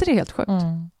 Är inte det helt sjukt?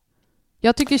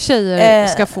 Jag tycker tjejer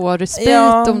ska få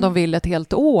respekt om de vill ett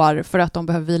helt år för att de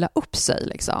behöver vila upp sig.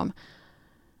 Liksom.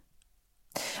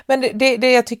 Men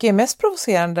det jag tycker är mest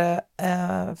provocerande,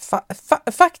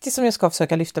 faktiskt om jag ska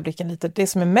försöka lyfta blicken lite, det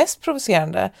som är mest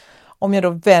provocerande, om jag då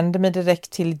vänder mig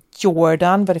direkt till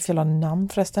Jordan, vad är det för namn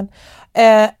förresten,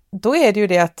 då är det ju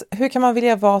det att hur kan man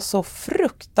vilja vara så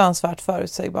fruktansvärt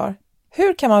förutsägbar?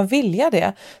 Hur kan man vilja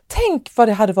det? Tänk vad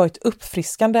det hade varit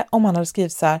uppfriskande om han hade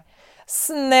skrivit så här: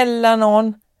 snälla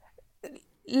någon,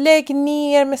 lägg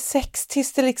ner med sex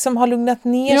tills det liksom har lugnat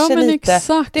ner sig lite.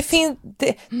 Exakt.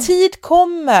 Tid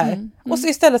kommer. Och så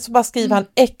istället så bara skriver han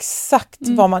exakt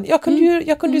vad man... Jag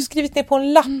kunde ju skrivit ner på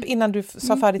en lapp innan du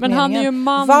sa färdigt men meningen. han är ju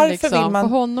man. Varför liksom. Vill man...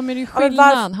 För honom är det ju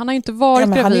skillnad. Han har inte varit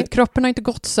gravid. Kroppen har inte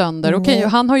gått sönder. Okej,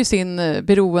 han har ju sin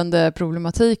beroende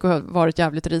problematik och har varit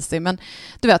jävligt risig. Men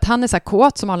du vet, han är så här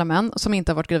kåt som alla män som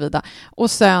inte har varit gravida.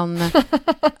 Och sen...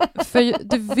 för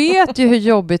du vet ju hur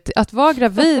jobbigt... Att vara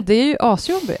gravid, det är ju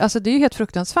asjobbigt. Alltså det är ju helt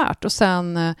fruktansvärt. Och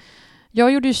sen...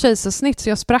 Jag gjorde ju kejsarsnitt så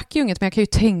jag sprack ju inget, men jag kan ju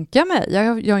tänka mig,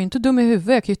 jag är inte dum i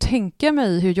huvudet, jag kan ju tänka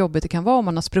mig hur jobbigt det kan vara om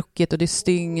man har spruckit och det är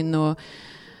stygn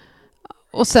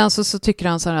och sen så tycker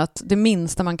han så här att det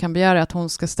minsta man kan begära är att hon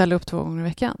ska ställa upp 2 gånger i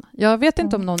veckan. Jag vet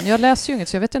inte om någon, jag läser ju inget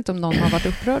så jag vet inte om någon har varit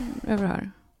upprörd över det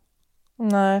här.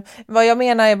 Nej, vad jag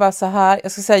menar är bara så här,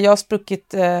 jag ska säga jag har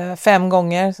spruckit 5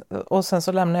 gånger och sen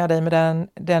så lämnar jag dig med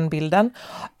den bilden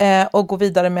och går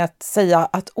vidare med att säga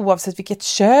att oavsett vilket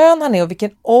kön han är och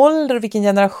vilken ålder och vilken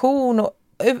generation och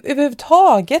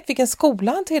överhuvudtaget vilken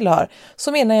skola han tillhör,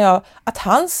 så menar jag att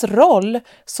hans roll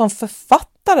som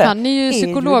författare, han är ju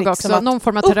psykolog liksom också, någon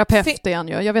form av terapeut är han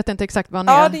ju. Jag vet inte exakt vad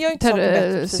han är. Det gör inte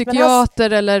bättre, psykiater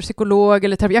eller psykolog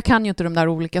eller terapeut. Jag kan ju inte de där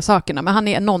olika sakerna, men han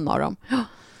är någon av dem.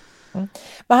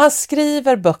 Men han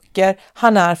skriver böcker,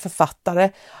 han är författare,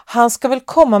 han ska väl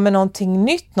komma med någonting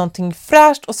nytt, någonting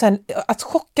fräscht och sen att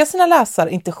chocka sina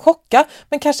läsare, inte chocka,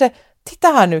 men kanske titta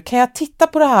här nu, kan jag titta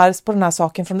på den här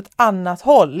saken från ett annat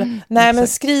håll? Nej, exakt. Men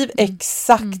skriv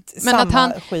exakt samma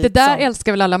men att skit. Det där som...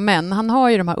 älskar väl alla män. Han har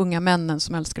ju de här unga männen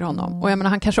som älskar honom. Och jag menar,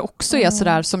 han kanske också är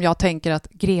sådär som jag tänker att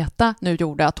Greta nu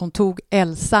gjorde, att hon tog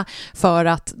Elsa för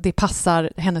att det passar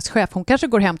hennes chef. Hon kanske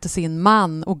går hem till sin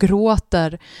man och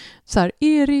gråter så här: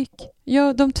 Erik,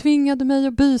 de tvingade mig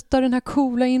att byta den här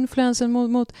coola influensen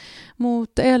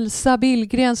mot Elsa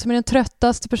Billgren som är den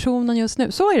tröttaste personen just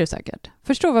nu. Så är det säkert.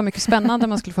 Förstå vad mycket spännande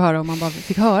man skulle få höra om man bara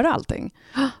fick höra allting.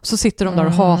 Så sitter de där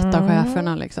och hatar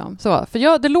cheferna liksom. Så,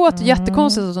 för det låter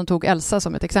jättekonstigt att de tog Elsa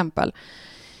som ett exempel.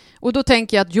 Och då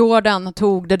tänker jag att Jordan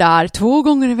tog det där 2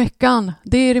 gånger i veckan.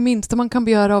 Det är det minsta man kan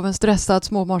begära av en stressad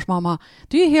småbarnsmamma.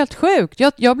 Det är helt sjukt.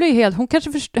 Jag blir helt... Hon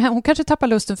kanske tappar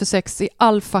lusten för sex i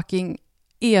all fucking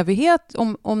evighet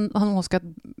om hon ska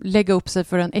lägga upp sig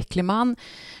för en äcklig man.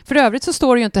 För övrigt så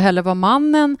står det ju inte heller vad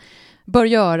mannen bör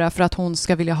göra för att hon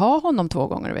ska vilja ha honom 2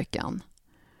 gånger i veckan.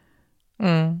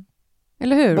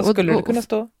 Eller hur? Vad skulle det kunna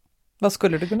stå? Vad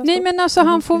skulle det kunna stå? Nej, men alltså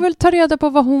han får väl ta reda på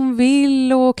vad hon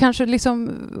vill och kanske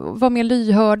liksom vara mer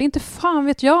lyhörd. Inte fan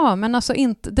vet jag, men alltså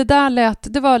inte, det där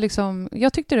det var liksom,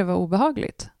 jag tyckte det var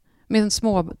obehagligt med en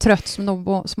trött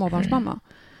småbarnsmamma.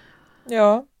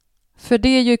 Ja. För det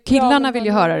är ju, killarna vill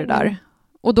ju höra det där.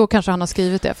 Och då kanske han har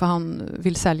skrivit det för han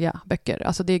vill sälja böcker.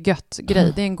 Alltså det är gött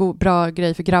grej. Det är en bra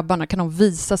grej för grabbarna. Kan de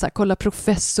visa så här, kolla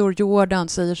professor Jordan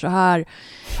säger så här.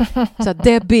 Så här,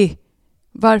 Debbie,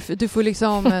 varför du får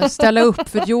liksom ställa upp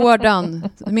för Jordan,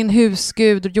 min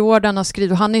husgud. Jordan har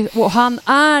skrivit, han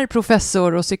är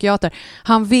professor och psykiater.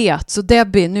 Han vet, så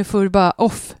Debbie, nu får du bara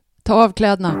ta av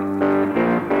kläderna.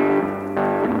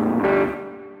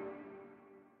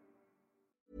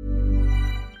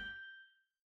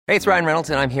 Hey, it's Ryan Reynolds,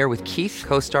 and I'm here with Keith,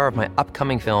 co-star of my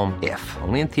upcoming film, If,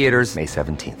 only in theaters May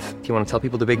 17th. Do you want to tell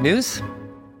people the big news?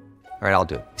 All right, I'll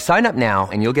do it. Sign up now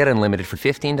and you'll get unlimited for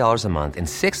 $15 a month and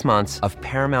 6 months of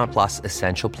Paramount Plus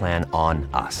Essential Plan on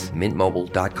us.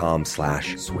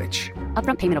 MintMobile.com/switch.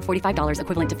 Upfront payment of $45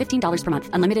 equivalent to $15 per month.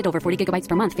 Unlimited over 40 gigabytes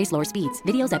per month. Face lower speeds.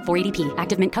 Videos at 480p.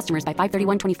 Active Mint customers by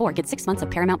 531.24 get 6 months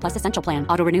of Paramount Plus Essential Plan.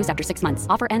 Auto renews after 6 months.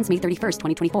 Offer ends May 31st,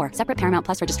 2024. Separate Paramount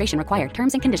Plus registration required.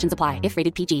 Terms and conditions apply if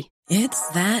rated PG. It's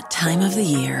that time of the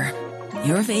year.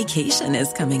 Your vacation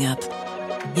is coming up.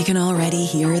 You can already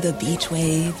hear the beach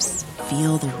waves,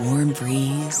 feel the warm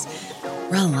breeze,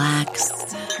 relax,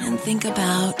 and think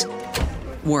about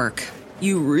work.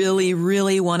 You really,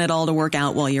 really want it all to work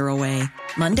out while you're away.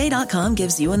 Monday.com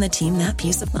gives you and the team that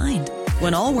peace of mind.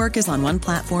 When all work is on one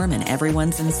platform and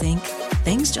everyone's in sync,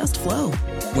 things just flow.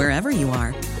 Wherever you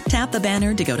are, tap the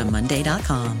banner to go to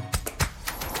Monday.com.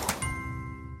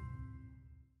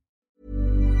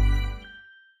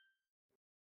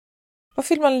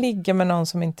 Varför vill man ligga med någon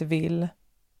som inte vill?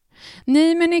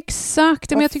 Nej, men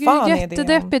exakt. Men jag tycker det är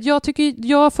jättedeppigt.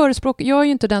 Jag är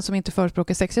ju inte den som inte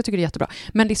förespråkar sex. Jag tycker det är jättebra.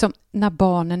 Men liksom, när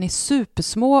barnen är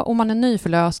supersmå och man är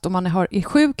nyförlöst och man är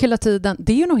sjuk hela tiden,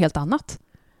 det är ju något helt annat.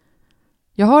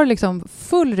 Jag har liksom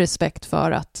full respekt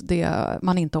för att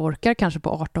man inte orkar kanske på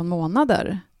 18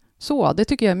 månader. Så, det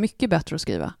tycker jag är mycket bättre att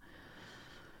skriva.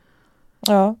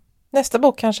 Ja, nästa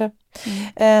bok kanske.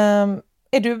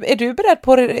 Är du beredd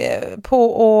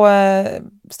på att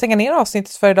stänga ner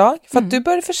avsnittet för idag? För att du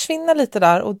börjar försvinna lite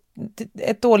där och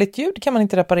ett dåligt ljud kan man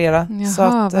inte reparera. Jaha, så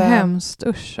att, vad hemskt.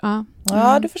 Usch. Ja,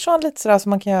 du försvann lite sådär som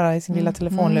man kan göra i sin lilla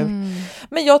telefonlur.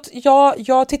 Men jag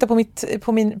tittar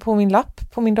på min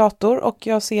lapp, på min dator och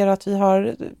jag ser att vi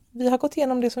har gått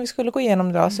igenom det som vi skulle gå igenom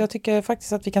idag. Så jag tycker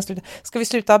faktiskt att vi kan sluta. Ska vi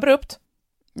sluta abrupt?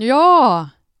 Ja!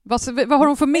 Vad har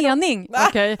hon för mening?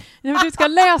 Okej. Du ska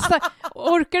läsa.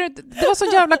 Orkar du? Det var så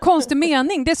jävla konstig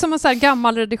mening. Det är som en så här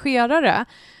gammal redigerare.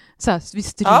 Så här, vi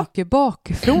stryker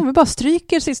bakifrån. Vi bara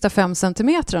stryker sista 5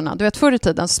 centimetrarna. Du vet, förr i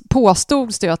tiden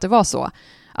påstods det att det var så.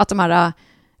 Att de här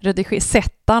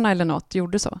sättarna eller något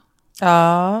gjorde så.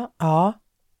 Ja.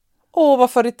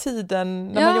 Vad förr i tiden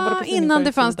när man jobbade på innan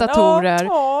det fanns datorer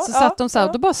så satt de så här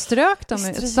och då bara strök de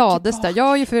sades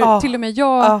där. Till och med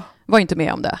jag var inte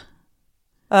med om det.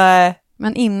 Nej.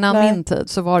 Men innan min tid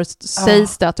så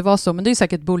sägs det att det var så. Men det är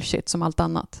säkert bullshit som allt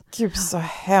annat. Gud, så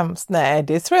hemskt. Nej,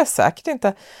 det tror jag säkert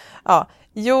inte. Ja,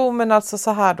 jo, men alltså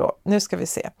så här då. Nu ska vi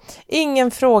se.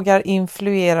 Ingen frågar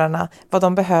influerarna vad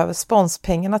de behöver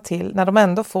sponspengarna till när de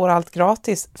ändå får allt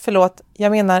gratis. Förlåt,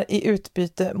 jag menar i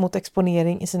utbyte mot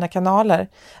exponering i sina kanaler.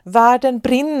 Världen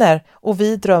brinner och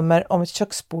vi drömmer om ett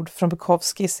köksbord från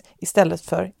Bukowskis istället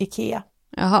för Ikea.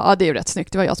 Jaha, det är ju rätt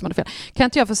snyggt. Det var jag som hade fel. Kan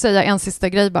inte jag få säga en sista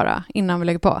grej bara innan vi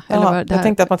lägger på? Eller jag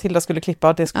tänkte att Matilda skulle klippa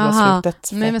och det skulle vara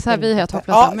slutet. Men så här, vi är helt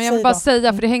hopplösa. Men jag vill bara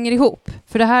säga, för det hänger ihop.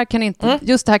 För det här kan inte,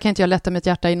 just det här kan inte jag lätta mitt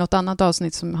hjärta i något annat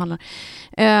avsnitt som handlar.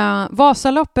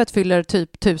 Vasaloppet fyller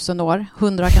typ 1000 år,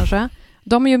 100 kanske.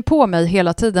 De är ju på mig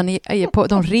hela tiden.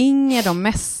 De ringer, de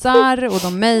messar och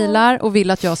de mejlar och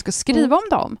vill att jag ska skriva om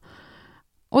dem.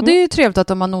 Och det är ju trevligt att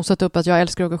de har nosat upp att jag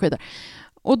älskar att åka skidor.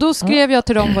 Och då skrev jag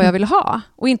till dem vad jag vill ha.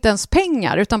 Och inte ens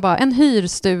pengar, utan bara en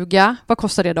hyrstuga. Vad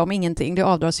kostar det dem? Ingenting. Det är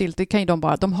avdragsgillt. Det kan ju de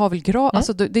bara. De har väl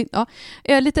alltså,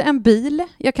 lite en bil.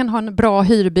 Jag kan ha en bra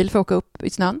hyrbil för att åka upp i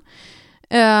snön.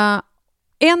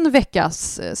 En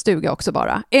veckas stuga också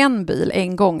bara. En bil,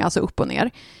 en gång, alltså upp och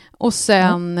ner. Och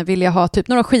sen vill jag ha typ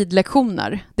några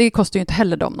skidlektioner. Det kostar ju inte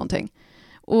heller dem någonting.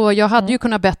 Och jag hade ju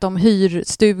kunnat bett om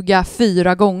hyrstuga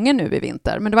 4 gånger nu i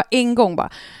vinter. Men det var en gång bara.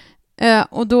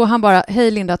 Och då han bara,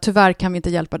 hej Linda, tyvärr kan vi inte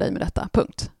hjälpa dig med detta.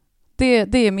 Punkt.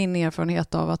 Det är min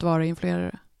erfarenhet av att vara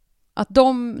influerare. Att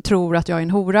de tror att jag är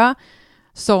en hora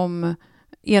som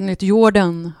enligt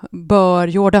Jordan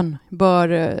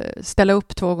bör ställa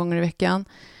upp 2 gånger i veckan.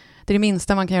 Det är det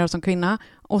minsta man kan göra som kvinna.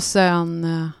 Och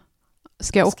sen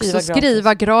ska jag också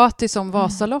skriva gratis om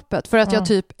Vasaloppet. För att jag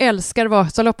typ älskar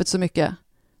Vasaloppet så mycket.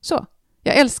 Så.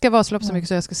 Jag älskar Vasalopp så mycket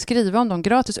så jag ska skriva om dem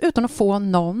gratis utan att få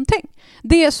någonting.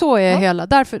 Så är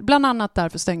hela. Bland annat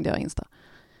därför stängde jag Insta.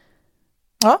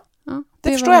 Ja,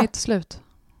 det förstår jag. Mitt slut.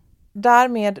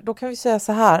 Därmed, då kan vi säga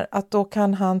så här att då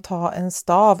kan han ta en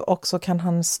stav och så kan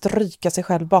han stryka sig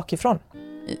själv bakifrån.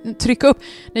 Trycka upp.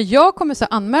 När jag kommer så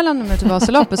anmäla mig till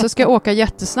Vasaloppet så ska jag åka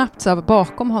jättesnabbt så här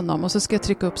bakom honom och så ska jag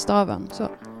trycka upp staven. Så.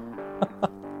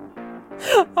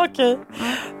 Okej.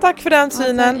 Tack för den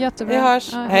synen. Vi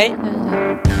hörs. Hej.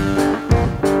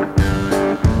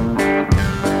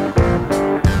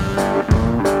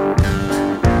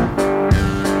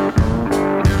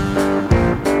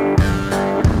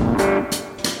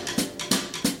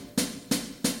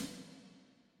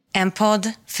 En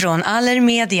podd från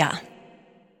Allermedia.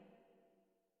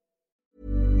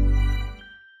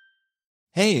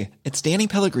 Hey, it's Danny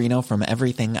Pellegrino from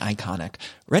Everything Iconic.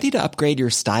 Ready to upgrade your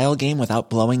style game without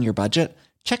blowing your budget?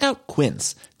 Check out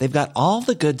Quince. They've got all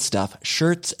the good stuff,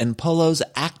 shirts and polos,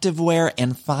 activewear,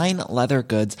 and fine leather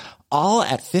goods, all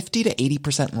at 50 to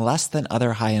 80% less than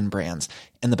other high-end brands.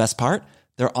 And the best part?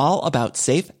 They're all about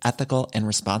safe, ethical, and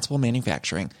responsible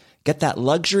manufacturing. Get that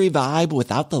luxury vibe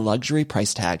without the luxury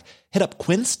price tag. Hit up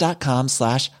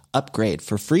quince.com/upgrade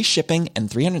for free shipping and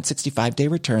 365-day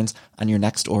returns on your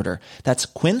next order. That's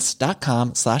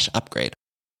quince.com/upgrade.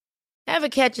 Ever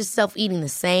catch yourself eating the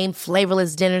same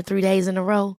flavorless dinner 3 days in a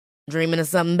row? Dreaming of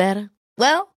something better?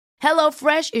 Well,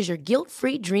 HelloFresh is your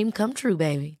guilt-free dream come true,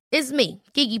 baby. It's me,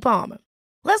 Keke Palmer.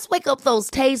 Let's wake up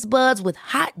those taste buds with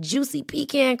hot, juicy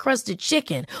pecan-crusted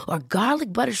chicken or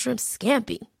garlic butter shrimp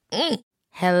scampi.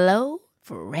 Hello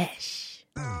Fresh.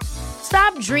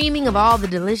 Stop dreaming of all the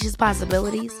delicious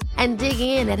possibilities and dig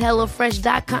in at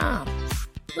HelloFresh.com.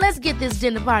 Let's get this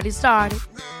dinner party started.